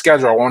of my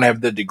schedule. I won't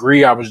have the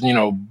degree I was,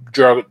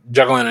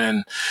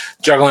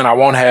 juggling. I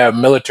won't have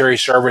military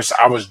service.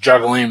 I was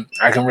juggling.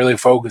 I can really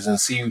focus and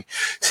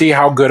see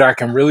how good I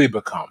can really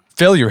become.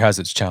 Failure has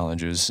its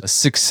challenges.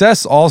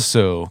 Success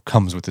also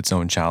comes with its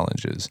own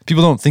challenges.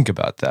 People don't think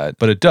about that,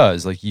 but it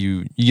does. Like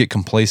you get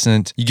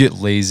complacent, you get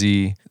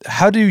lazy.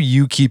 How do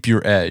you keep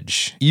your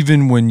edge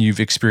even when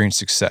you've experienced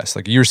success?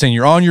 Like you were saying,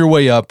 you're on your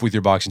way up with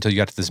your boxing until you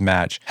got to this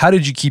match. How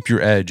did you keep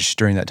your edge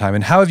during that time?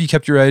 And how have you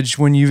kept your edge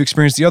when you've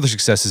experienced the other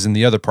successes in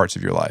the other parts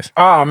of your life?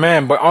 Oh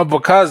man, but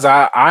because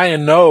I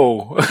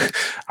know,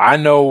 I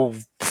know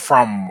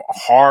from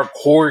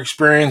hardcore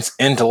experience,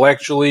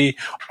 intellectually,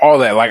 all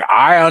that. Like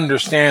I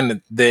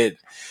understand that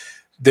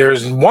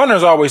there's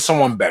always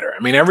someone better.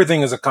 I mean,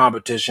 everything is a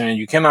competition, and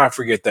you cannot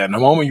forget that. And the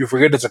moment you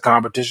forget it's a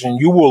competition,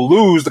 you will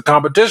lose the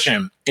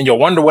competition, and you'll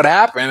wonder what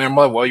happened. And I'm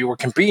like, well, you were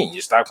competing.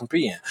 You stopped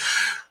competing.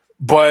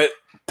 But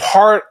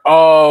part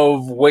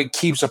of what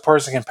keeps a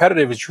person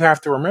competitive is you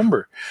have to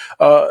remember,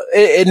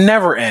 it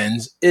never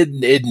ends.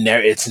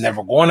 It's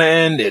never going to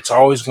end. It's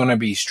always going to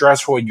be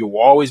stressful. You will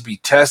always be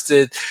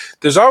tested.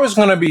 There's always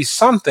going to be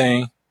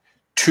something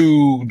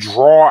to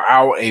draw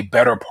out a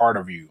better part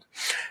of you.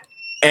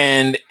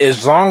 And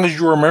as long as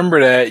you remember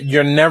that,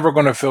 you're never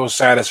going to feel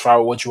satisfied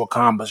with what you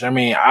accomplish. I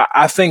mean,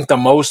 I think the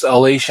most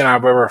elation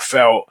I've ever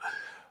felt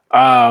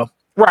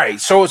Right.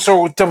 So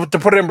to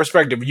put it in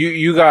perspective,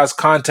 you guys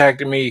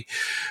contacted me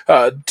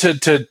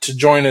to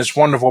join this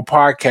wonderful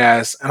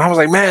podcast, and I was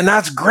like, man,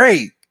 that's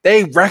great.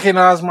 They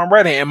recognized my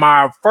writing, and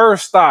my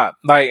first thought,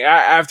 like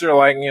after,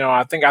 like,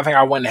 I think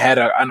I went and had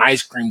an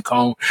ice cream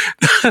cone,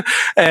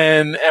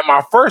 and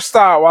my first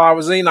thought while I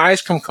was eating the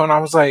ice cream cone, I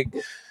was like,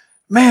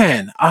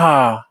 man,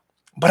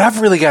 but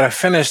I've really got to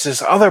finish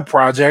this other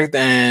project,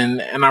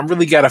 and I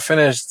really got to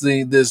finish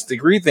this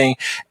degree thing,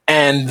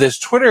 and this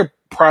Twitter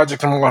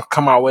project I'm going to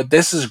come out with.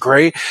 This is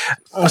great.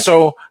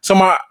 So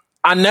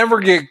I never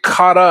get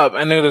caught up.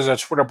 I know there's a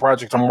Twitter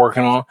project I'm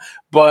working on,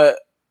 but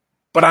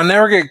I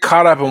never get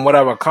caught up in what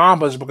I've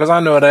accomplished, because I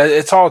know that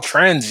it's all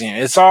transient.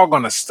 It's all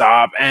going to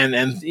stop,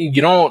 and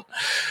you don't.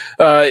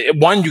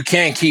 You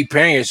can't keep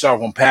paying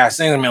yourself on past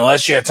things. I mean,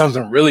 unless you had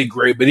something really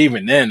great. But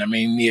even then, I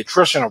mean, the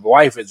attrition of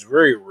life is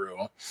very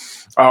real,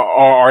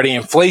 or the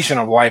inflation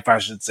of life, I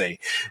should say.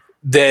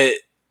 That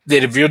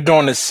if you're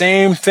doing the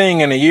same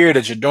thing in a year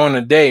that you're doing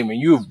today, I mean,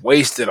 you've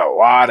wasted a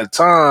lot of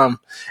time,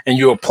 and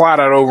you apply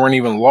that over an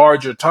even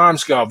larger time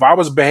scale. If I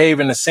was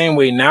behaving the same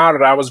way now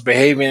that I was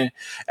behaving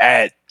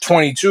at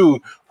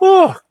 22,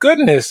 oh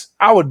goodness,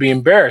 I would be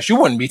embarrassed. You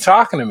wouldn't be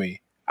talking to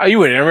me. I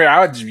would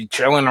just be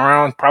chilling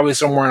around, probably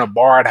somewhere in a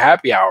bar at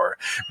happy hour,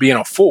 being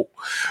a fool.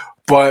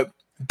 But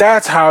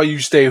that's how you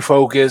stay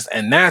focused,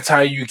 and that's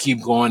how you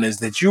keep going, is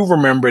that you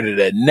remember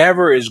that it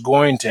never is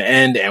going to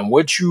end, and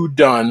what you've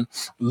done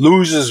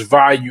loses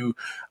value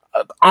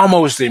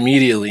almost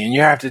immediately, and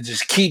you have to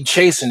just keep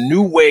chasing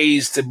new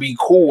ways to be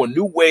cool, and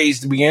new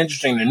ways to be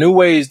interesting, and new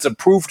ways to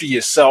prove to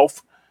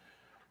yourself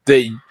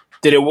that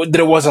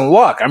it wasn't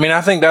luck. I mean,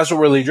 I think that's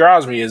what really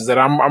drives me, is that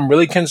I'm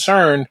really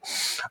concerned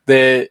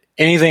that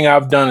anything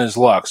I've done is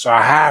luck, so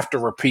I have to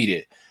repeat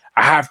it.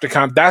 I have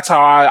to that's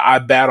how I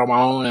battle my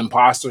own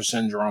imposter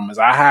syndrome, is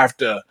I have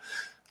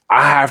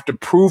to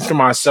prove to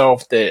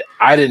myself that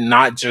I did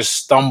not just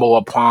stumble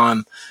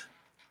upon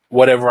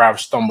whatever I've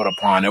stumbled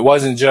upon. It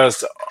wasn't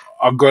just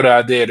a good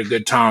idea at a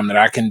good time, that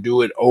I can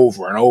do it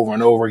over and over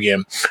and over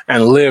again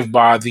and live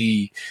by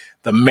the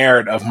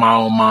merit of my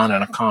own mind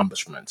and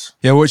accomplishments.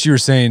 Yeah, what you were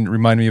saying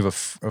reminded me of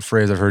a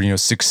phrase I've heard.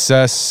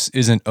 Success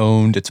isn't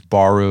owned, it's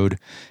borrowed,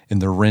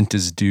 and the rent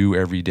is due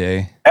every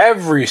day.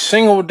 Every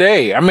single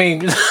day. I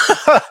mean,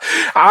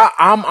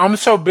 I'm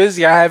so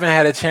busy, I haven't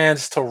had a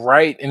chance to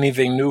write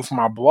anything new for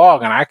my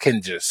blog, and I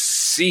can just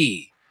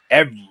see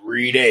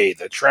every day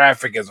the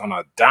traffic is on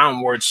a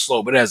downward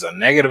slope. It has a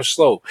negative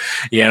slope,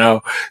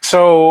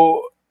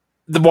 So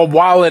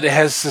while it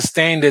has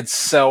sustained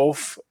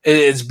itself,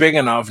 it's big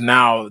enough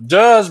now,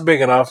 just big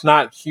enough,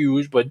 not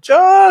huge, but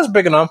just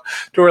big enough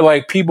to where,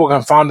 like, people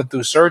can find it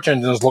through search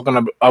engines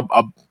looking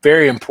up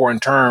very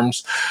important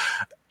terms,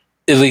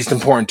 at least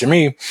important to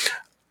me.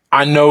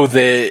 I know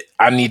that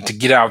I need to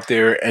get out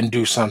there and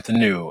do something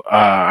new.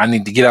 I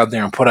need to get out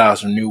there and put out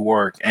some new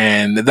work.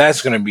 And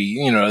that's going to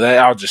be, that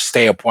I'll just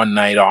stay up all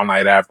night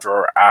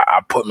after I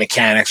put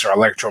mechanics or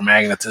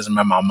electromagnetism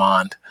in my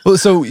mind. Well,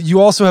 so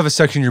you also have a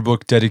section in your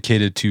book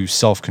dedicated to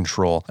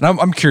self-control. And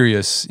I'm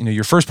curious,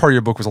 your first part of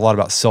your book was a lot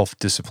about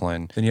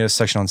self-discipline. Then you had a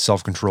section on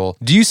self-control.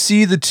 Do you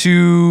see the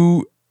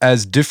two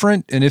as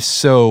different? And if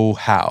so,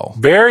 how?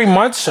 Very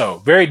much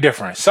so. Very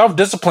different.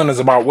 Self-discipline is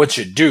about what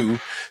you do.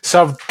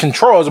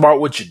 Self-control is about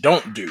what you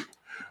don't do,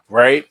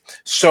 right?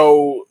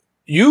 So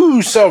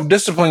you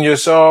self-discipline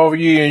yourself.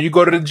 You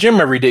go to the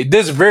gym every day.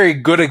 This is a very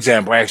good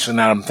example, actually,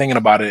 now I'm thinking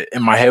about it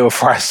in my head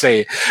before I say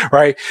it,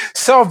 right?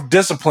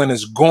 Self-discipline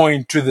is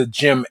going to the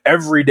gym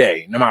every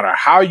day, no matter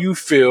how you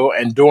feel,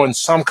 and doing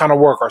some kind of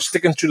work or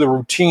sticking to the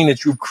routine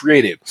that you've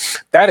created.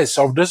 That is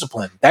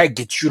self-discipline. That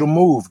gets you to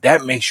move.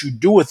 That makes you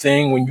do a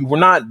thing when you were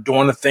not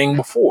doing a thing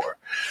before.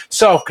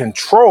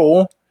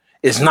 Self-control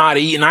is not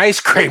eating ice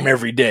cream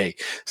every day.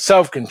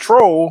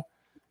 Self-control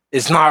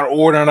is not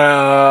ordering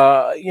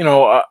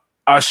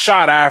a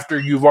shot after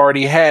you've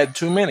already had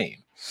too many.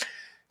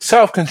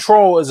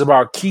 Self-control is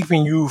about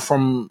keeping you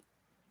from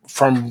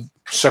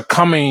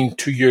succumbing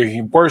to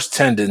your worst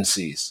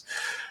tendencies,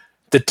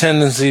 the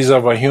tendencies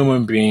of a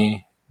human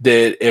being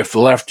that, if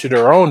left to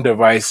their own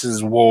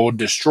devices, will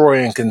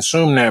destroy and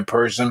consume that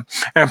person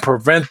and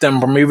prevent them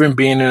from even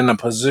being in a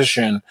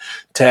position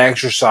to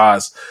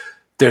exercise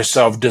their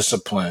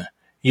self-discipline.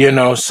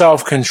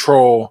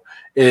 Self-control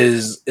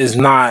is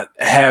not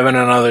having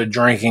another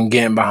drink and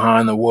getting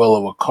behind the wheel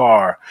of a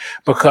car,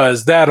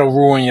 because that'll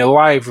ruin your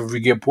life if you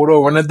get pulled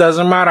over. And it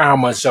doesn't matter how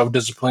much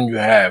self-discipline you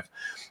have,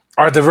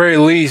 or at the very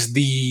least,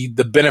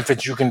 the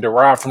benefits you can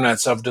derive from that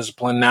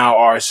self-discipline now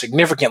are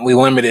significantly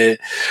limited,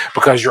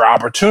 because your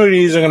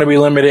opportunities are going to be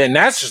limited. And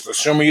that's just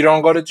assuming you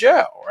don't go to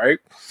jail, right?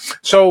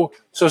 So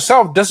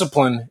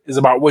self-discipline is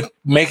about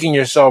making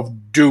yourself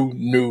do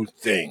new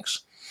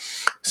things.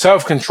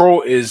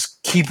 Self-control is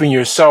keeping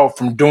yourself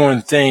from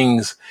doing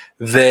things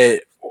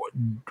that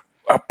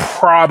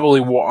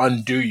probably will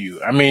undo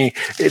you. I mean,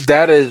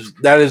 that is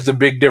the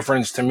big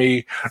difference to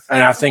me,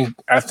 and I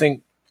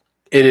think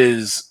it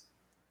is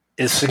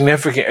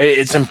significant.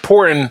 It's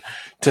important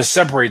to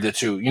separate the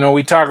two.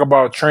 We talk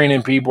about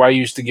training people. I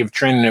used to give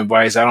training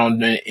advice. I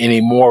don't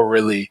anymore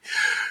really,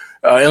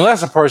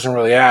 unless a person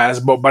really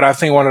asks. But I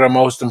think one of the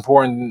most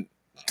important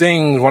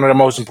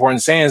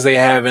sayings they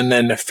have in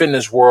the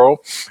fitness world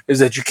is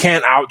that you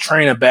can't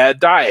out-train a bad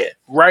diet.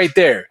 Right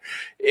there.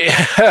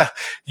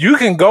 You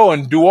can go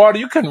and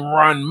you can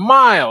run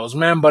miles,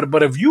 man.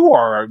 But if you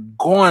are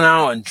going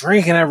out and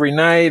drinking every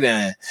night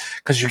and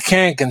because you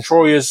can't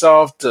control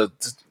yourself to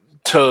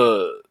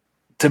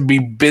be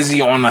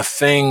busy on a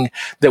thing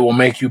that will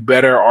make you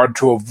better or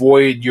to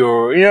avoid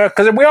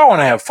because we all want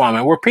to have fun,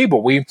 man. We're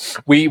people.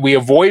 We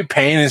avoid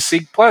pain and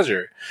seek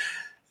pleasure.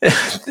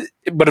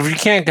 But if you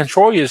can't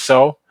control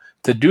yourself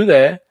to do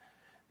that,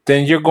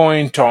 then you're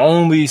going to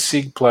only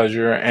seek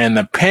pleasure. And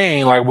the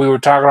pain, like we were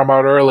talking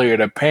about earlier,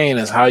 the pain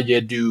is how you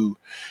do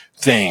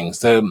things,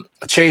 the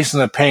chasing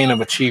the pain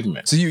of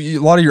achievement. So a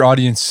lot of your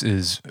audience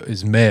is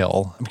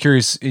male. I'm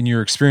curious, in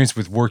your experience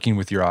with working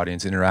with your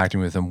audience,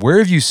 interacting with them, where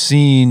have you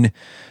seen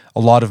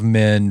a lot of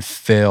men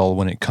fail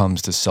when it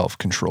comes to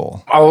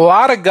self-control? A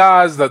lot of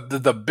guys,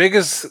 the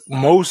biggest,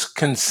 most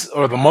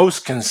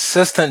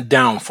consistent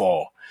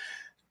downfall,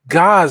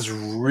 guys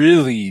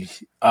really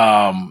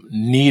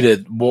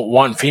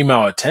want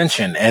female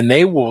attention, and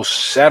they will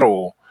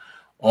settle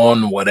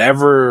on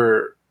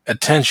whatever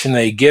attention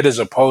they get as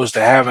opposed to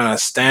having a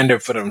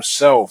standard for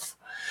themselves.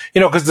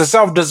 Because the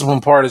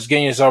self-discipline part is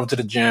getting yourself to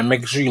the gym,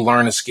 making sure you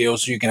learn a skill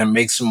so you can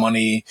make some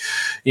money,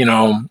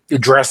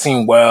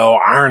 dressing well,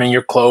 ironing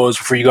your clothes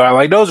before you go out.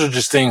 Like, those are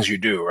just things you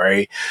do,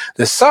 right?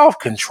 The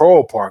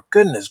self-control part,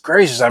 goodness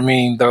gracious. I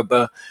mean,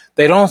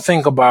 they don't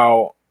think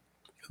about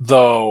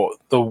the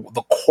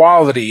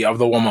quality of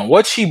the woman,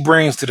 what she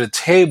brings to the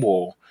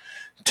table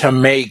to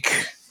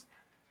make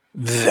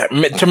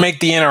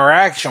the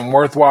interaction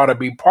worthwhile to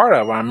be part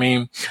of. I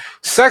mean,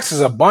 sex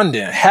is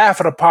abundant. Half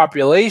of the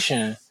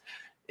population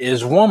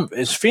is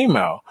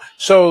female.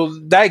 So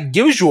that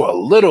gives you a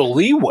little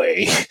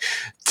leeway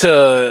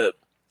to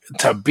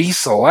be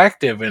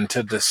selective and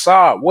to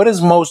decide what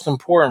is most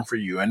important for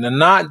you, and to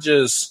not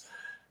just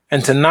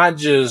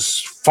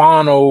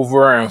fawn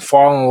over and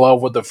fall in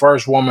love with the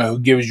first woman who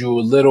gives you a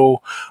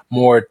little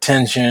more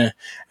attention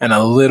and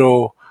a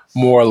little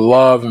more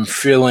love and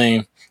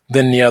feeling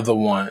than the other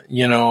one,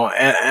 and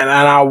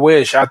I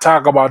wish, I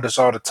talk about this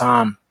all the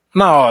time,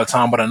 not all the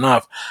time, but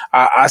enough.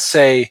 I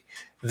say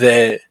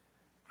that,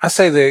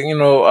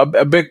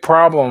 a big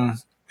problem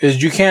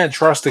is you can't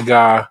trust a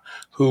guy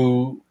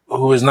who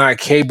is not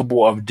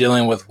capable of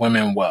dealing with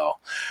women well,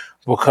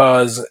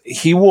 because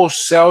he will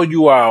sell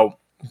you out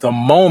the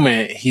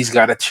moment he's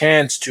got a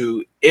chance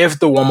to, if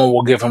the woman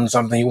will give him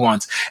something he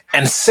wants.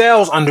 And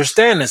sales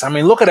understand this. I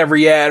mean, look at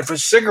every ad for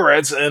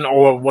cigarettes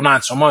or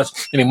not so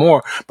much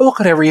anymore, but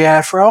look at every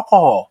ad for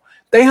alcohol.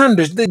 They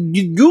understand.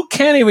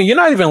 You're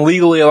not even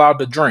legally allowed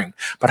to drink.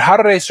 But how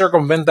do they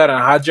circumvent that and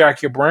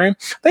hijack your brain?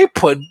 They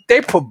put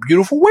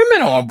beautiful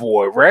women on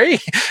board,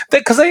 right?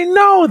 Because they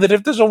know that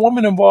if there's a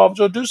woman involved,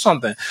 you'll do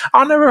something.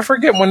 I'll never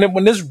forget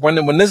when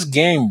this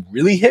game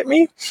really hit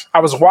me.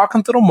 I was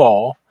walking through the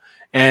mall,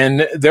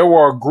 and there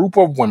were a group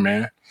of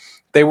women.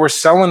 They were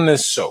selling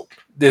this soap,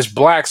 this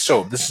black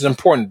soap. This is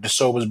important. The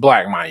soap is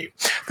black, mind you.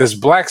 This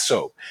black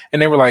soap.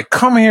 And they were like,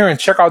 come here and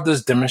check out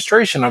this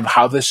demonstration of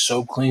how this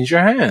soap cleans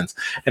your hands.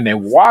 And they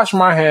washed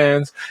my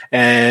hands,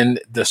 and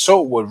the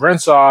soap would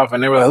rinse off.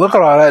 And they were like, look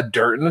at all that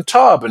dirt in the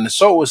tub. And the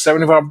soap was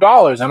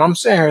 $75. And I'm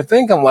sitting here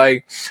thinking,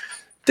 like,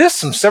 this is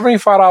some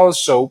 $75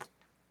 soap,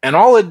 and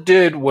all it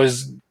did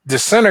was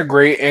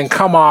disintegrate and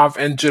come off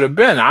into the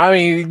bin. I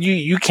mean,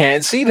 you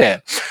can't see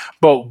that.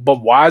 But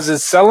why is it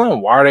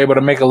selling? Why are they able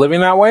to make a living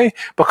that way?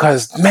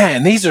 Because,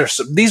 man,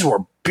 these were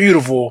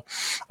beautiful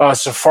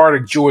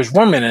Sephardic Jewish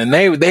women, and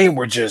they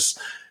were just,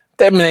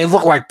 they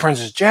looked like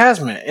Princess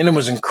Jasmine, and it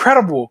was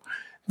incredible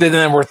that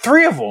there were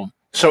three of them.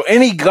 So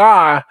any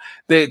guy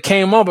that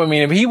came up, I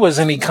mean, if he was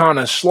any kind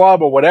of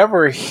slob or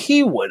whatever,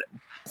 he would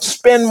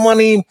spend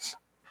money.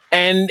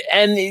 And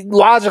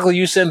logically,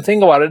 you sit and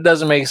think about it, it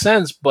doesn't make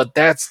sense, but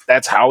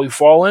that's how we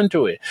fall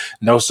into it.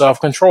 No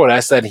self-control.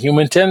 That's that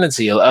human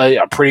tendency.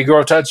 A pretty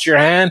girl touched your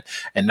hand,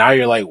 and now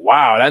you're like,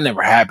 wow, that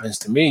never happens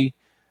to me.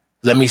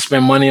 Let me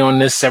spend money on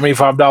this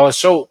 $75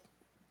 soap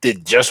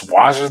that just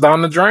washes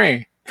down the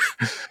drain.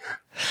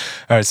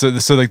 All right, so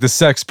like the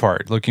sex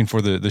part, looking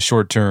for the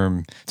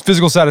short-term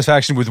physical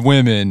satisfaction with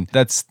women,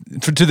 that's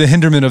to the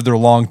hinderment of their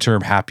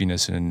long-term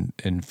happiness and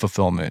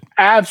fulfillment.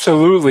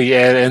 Absolutely,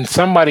 and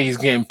somebody's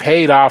getting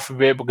paid off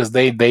of it because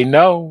they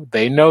know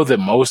that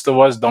most of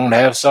us don't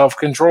have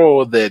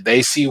self-control, that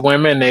they see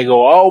women, they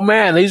go, oh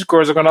man, these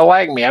girls are going to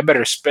like me. I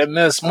better spend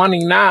this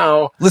money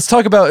now. Let's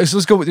talk about,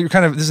 let's go with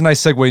this is a nice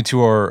segue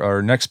to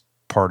our next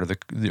part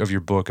of your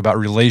book about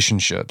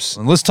relationships.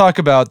 And let's talk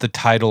about the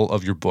title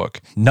of your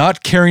book.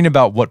 Not caring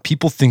about what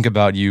people think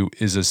about you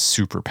is a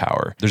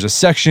superpower. There's a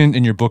section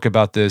in your book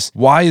about this.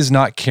 Why is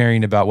not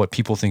caring about what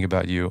people think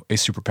about you a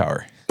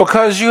superpower?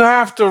 Because you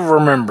have to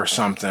remember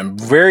something.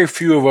 Very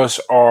few of us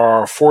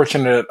are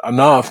fortunate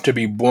enough to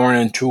be born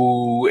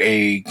into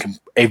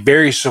a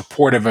very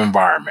supportive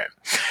environment.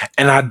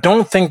 And I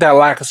don't think that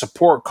lack of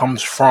support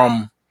comes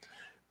from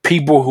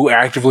people who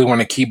actively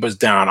want to keep us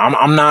down.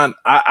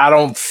 I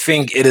don't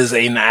think it is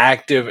an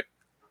active,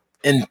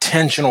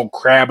 intentional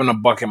crab in a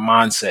bucket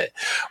mindset.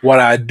 What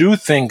I do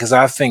think is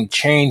I think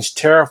change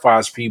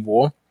terrifies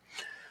people,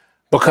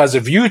 because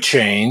if you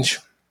change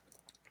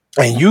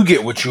and you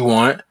get what you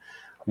want,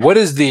 what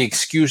is the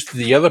excuse that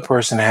the other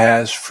person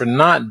has for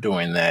not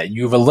doing that?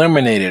 You've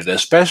eliminated it,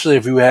 especially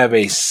if you have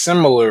a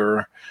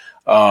similar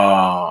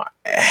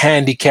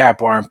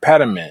handicap or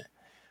impediment.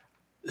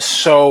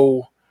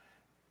 So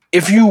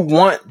if you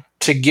want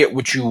to get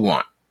what you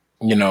want,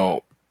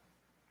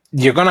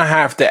 you're going to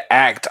have to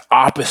act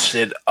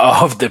opposite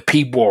of the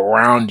people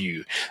around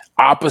you,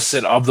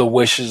 opposite of the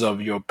wishes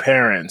of your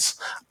parents,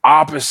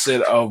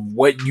 opposite of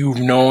what you've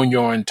known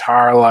your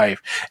entire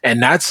life.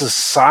 And that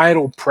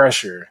societal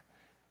pressure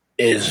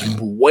is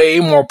way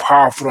more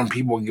powerful than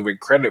people give it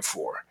credit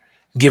for.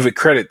 Give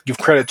credit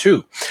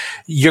to.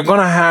 You're going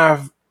to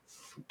have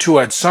to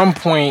at some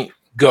point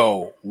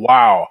go,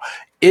 wow,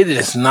 it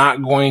is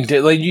not going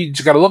to, you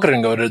just got to look at it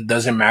and go,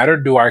 does it matter?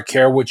 Do I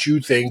care what you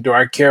think? Do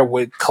I care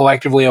what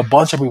collectively a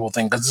bunch of people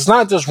think? Because it's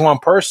not just one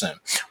person.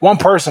 One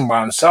person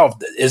by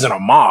himself isn't a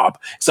mob.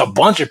 It's a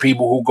bunch of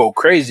people who go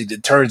crazy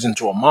that turns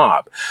into a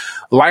mob.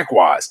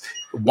 Likewise,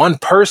 one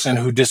person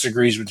who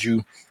disagrees with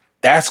you,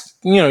 that's,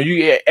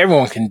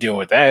 everyone can deal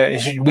with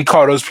that. We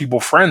call those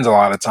people friends a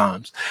lot of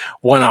times.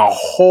 When a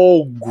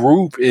whole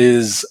group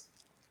is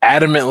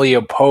adamantly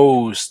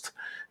opposed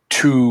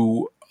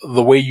to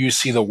the way you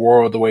see the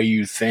world, the way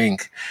you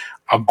think,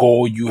 a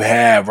goal you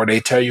have, or they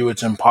tell you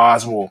it's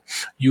impossible,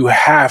 you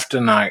have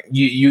to not,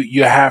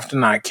 you have to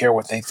not care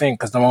what they think,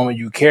 because the moment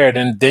you care,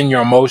 then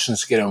your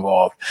emotions get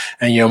involved,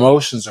 and your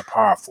emotions are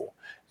powerful.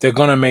 They're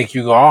gonna make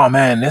you go, oh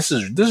man, this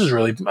is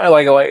really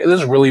like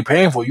this is really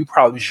painful. You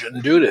probably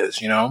shouldn't do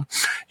this. You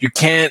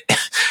can't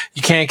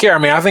care. I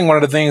mean, I think one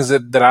of the things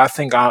that I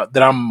think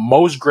that I'm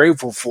most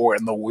grateful for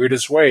in the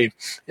weirdest way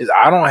is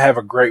I don't have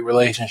a great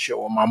relationship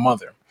with my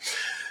mother.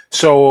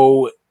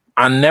 So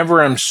I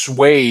never am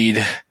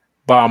swayed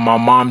by my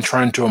mom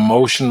trying to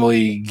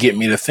emotionally get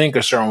me to think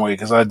a certain way,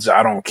 because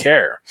I don't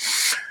care.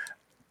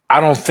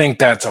 I don't think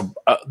that's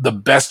the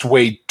best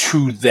way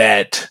to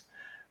that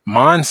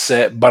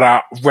mindset, but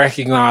I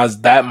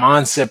recognize that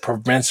mindset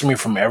prevents me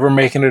from ever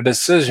making a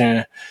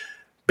decision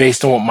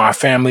based on what my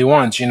family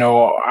wants.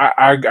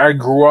 I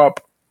grew up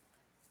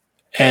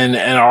and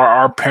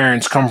our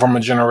parents come from a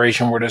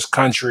generation where this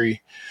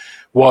country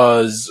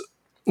was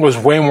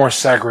way more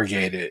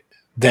segregated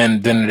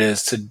than it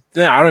is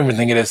today. I don't even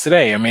think it is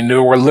today. I mean,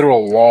 there were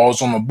literal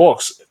laws on the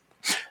books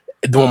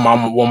when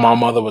my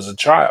mother was a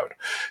child.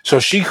 So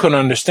she couldn't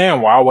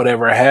understand why I would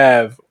ever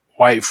have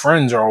white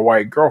friends or a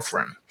white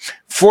girlfriend.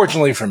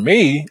 Fortunately for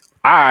me,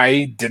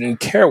 I didn't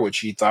care what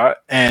she thought,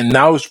 and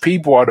those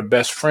people are the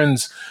best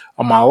friends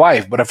of my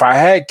life. But if I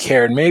had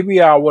cared,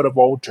 maybe I would have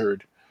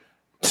altered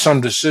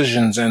some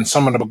decisions and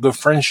some of the good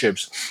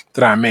friendships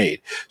that I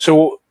made.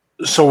 So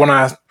when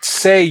I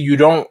say you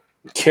don't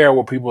care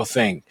what people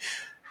think,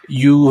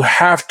 you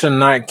have to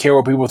not care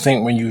what people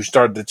think when you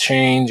start to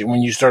change,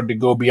 when you start to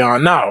go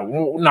beyond.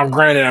 Now,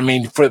 granted, I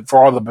mean,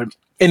 for all the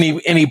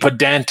any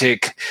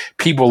pedantic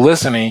people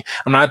listening,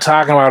 I'm not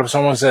talking about if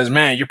someone says,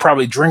 man, you're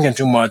probably drinking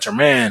too much, or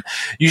man,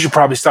 you should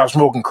probably stop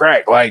smoking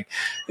crack. Like,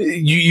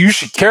 you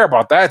should care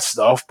about that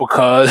stuff,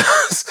 because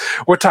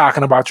we're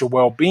talking about your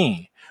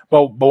well-being.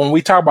 But when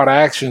we talk about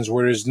actions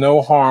where there's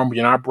no harm,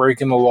 you're not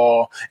breaking the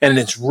law, and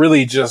it's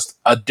really just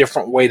a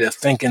different way to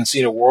think and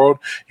see the world,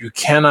 you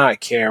cannot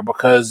care,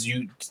 because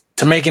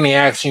to make any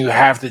action, you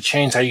have to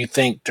change how you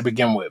think to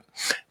begin with.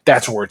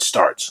 That's where it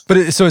starts.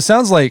 But so it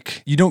sounds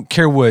like you don't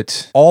care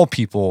what all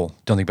people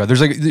don't think about.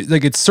 There's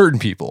like it's certain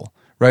people,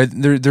 right?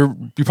 You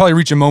probably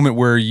reach a moment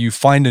where you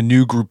find a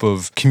new group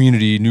of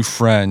community, new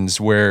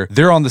friends, where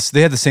they have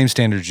the same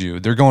standards you,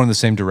 they're going in the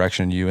same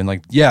direction you,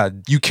 and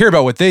you care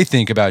about what they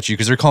think about you,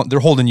 because they're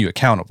holding you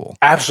accountable.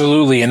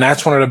 Absolutely, and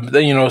that's one of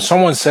the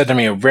someone said to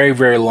me a very,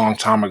 very long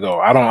time ago.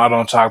 I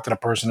don't talk to the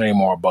person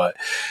anymore, but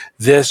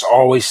this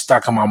always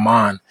stuck in my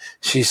mind.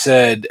 She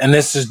said, and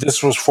this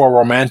was for a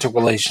romantic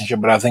relationship,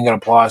 but I think it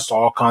applies to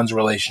all kinds of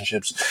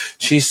relationships.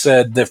 She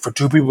said that for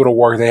two people to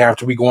work, they have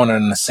to be going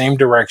in the same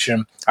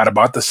direction at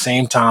about the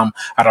same time,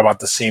 at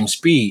about the same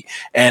speed.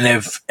 And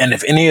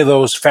if any of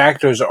those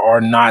factors are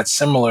not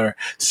similar,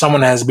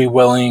 someone has to be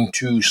willing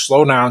to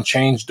slow down,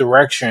 change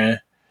direction,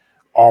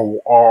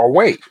 or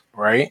wait,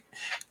 right?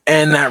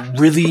 And that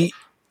really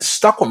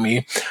stuck with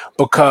me,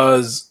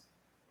 because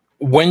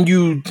when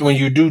you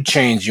do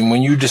change and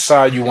when you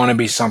decide you want to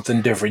be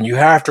something different, you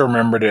have to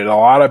remember that a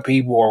lot of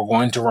people are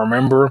going to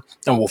remember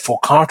and will feel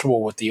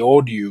comfortable with the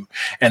old you,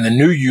 and the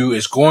new you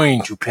is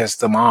going to piss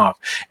them off.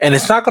 And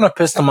it's not going to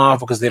piss them off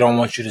because they don't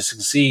want you to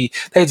succeed.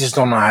 They just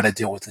don't know how to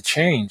deal with the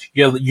change.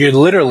 You're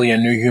literally a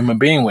new human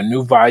being with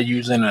new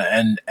values and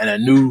a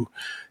new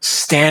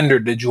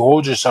standard that you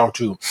hold yourself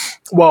to.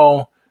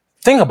 Well,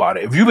 think about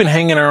it. If you've been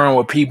hanging around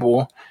with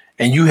people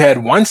and you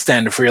had one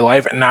standard for your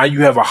life, and now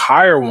you have a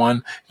higher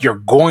one, you're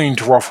going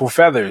to ruffle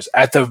feathers.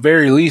 At the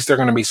very least, there are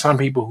going to be some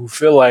people who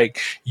feel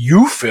like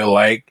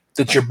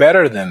that you're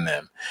better than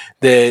them,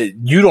 that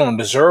you don't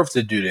deserve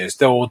to do this.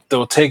 They'll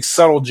take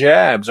subtle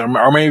jabs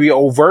or maybe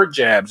overt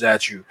jabs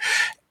at you,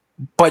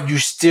 but you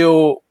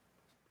still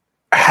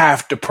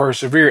have to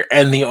persevere.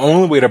 And the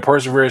only way to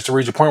persevere is to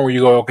reach a point where you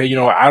go, okay,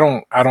 I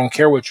don't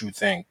care what you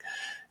think.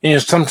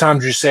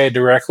 Sometimes you say it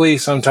directly,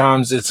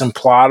 sometimes it's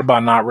implied by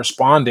not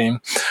responding,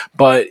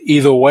 but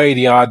either way,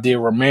 the idea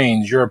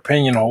remains. Your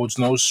opinion holds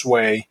no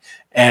sway,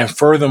 and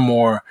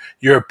furthermore,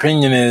 your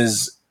opinion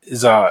is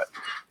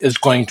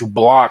going to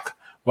block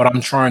what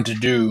I'm trying to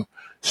do.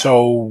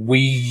 So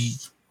we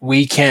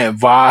can't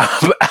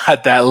vibe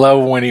at that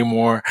level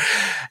anymore.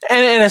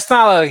 And it's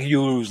not like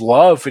you lose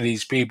love for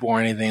these people or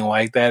anything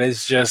like that.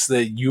 It's just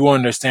that you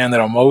understand that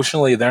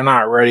emotionally they're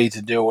not ready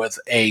to deal with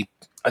a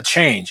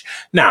change.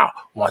 Now,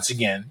 once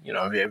again,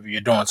 if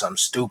you're doing something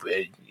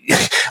stupid,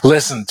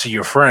 listen to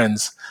your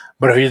friends.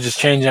 But if you're just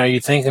changing how you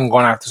think and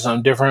going after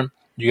something different,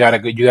 you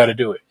gotta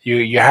do it.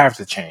 You have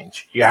to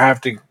change. You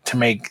have to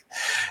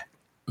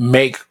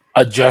make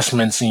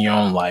adjustments in your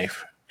own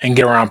life and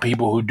get around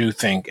people who do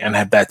think and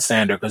have that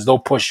standard, because they'll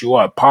push you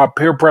up.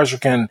 Peer pressure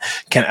can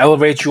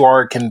elevate you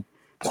or it can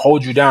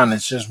hold you down.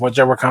 It's just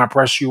whichever kind of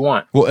pressure you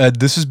want. Well, Ed,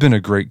 this has been a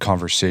great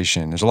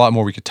conversation. There's a lot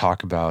more we could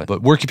talk about,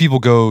 but where can people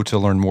go to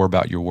learn more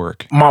about your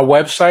work? My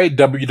website,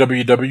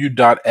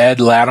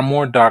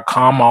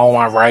 www.edlatimore.com. All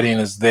my writing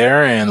is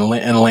there, and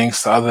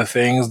links to other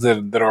things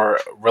that are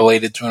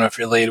related to and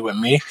affiliated with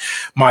me.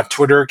 My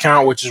Twitter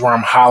account, which is where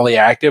I'm highly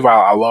active.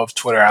 I love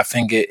Twitter. I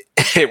think it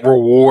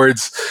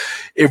rewards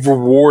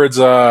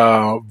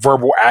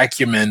verbal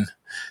acumen.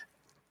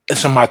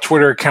 So my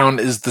Twitter account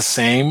is the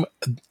same,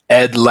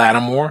 Ed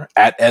Latimore,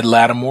 at Ed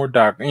Latimore,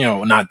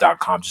 not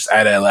 .com, just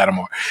at Ed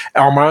Latimore.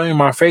 Or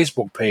my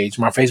Facebook page,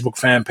 my Facebook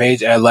fan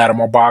page, Ed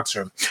Latimore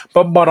Boxer.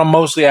 But I'm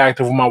mostly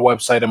active on my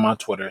website and my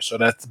Twitter. So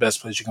that's the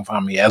best place you can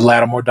find me,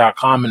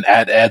 edlatimore.com and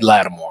at Ed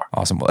Latimore.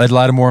 Awesome. Well, Ed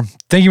Latimore,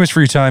 thank you much for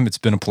your time. It's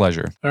been a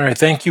pleasure. All right.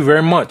 Thank you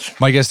very much.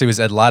 My guest today was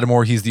Ed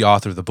Latimore. He's the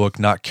author of the book,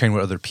 Not Caring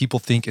What Other People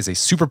Think is a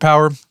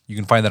Superpower. You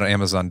can find that on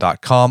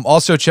Amazon.com.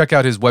 Also, check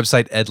out his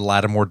website,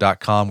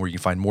 edlatimore.com, where you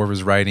can find more of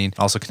his writing.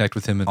 Also, connect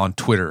with him on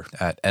Twitter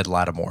at Ed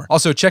Latimore.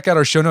 Also, check out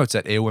our show notes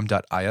at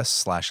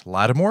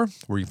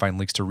aom.is/Latimore, where you can find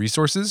links to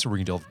resources where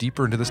you can delve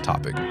deeper into this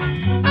topic.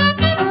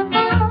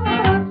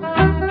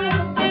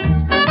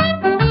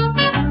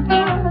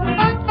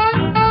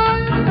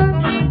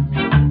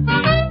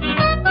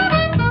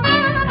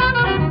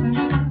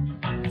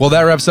 Well,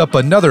 that wraps up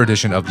another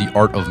edition of the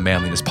Art of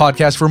Manliness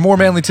podcast. For more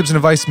manly tips and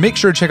advice, make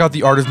sure to check out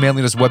the Art of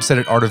Manliness website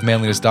at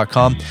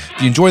artofmanliness.com.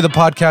 If you enjoy the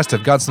podcast,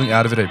 have got something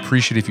out of it, I'd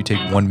appreciate it if you take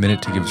 1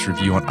 minute to give us a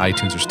review on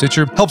iTunes or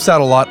Stitcher. Helps out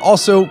a lot.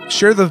 Also,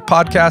 share the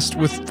podcast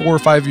with 4 or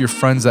 5 of your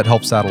friends. That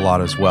helps out a lot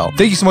as well.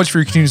 Thank you so much for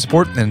your continued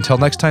support. And until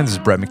next time, this is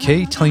Brett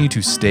McKay telling you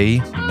to stay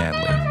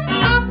manly.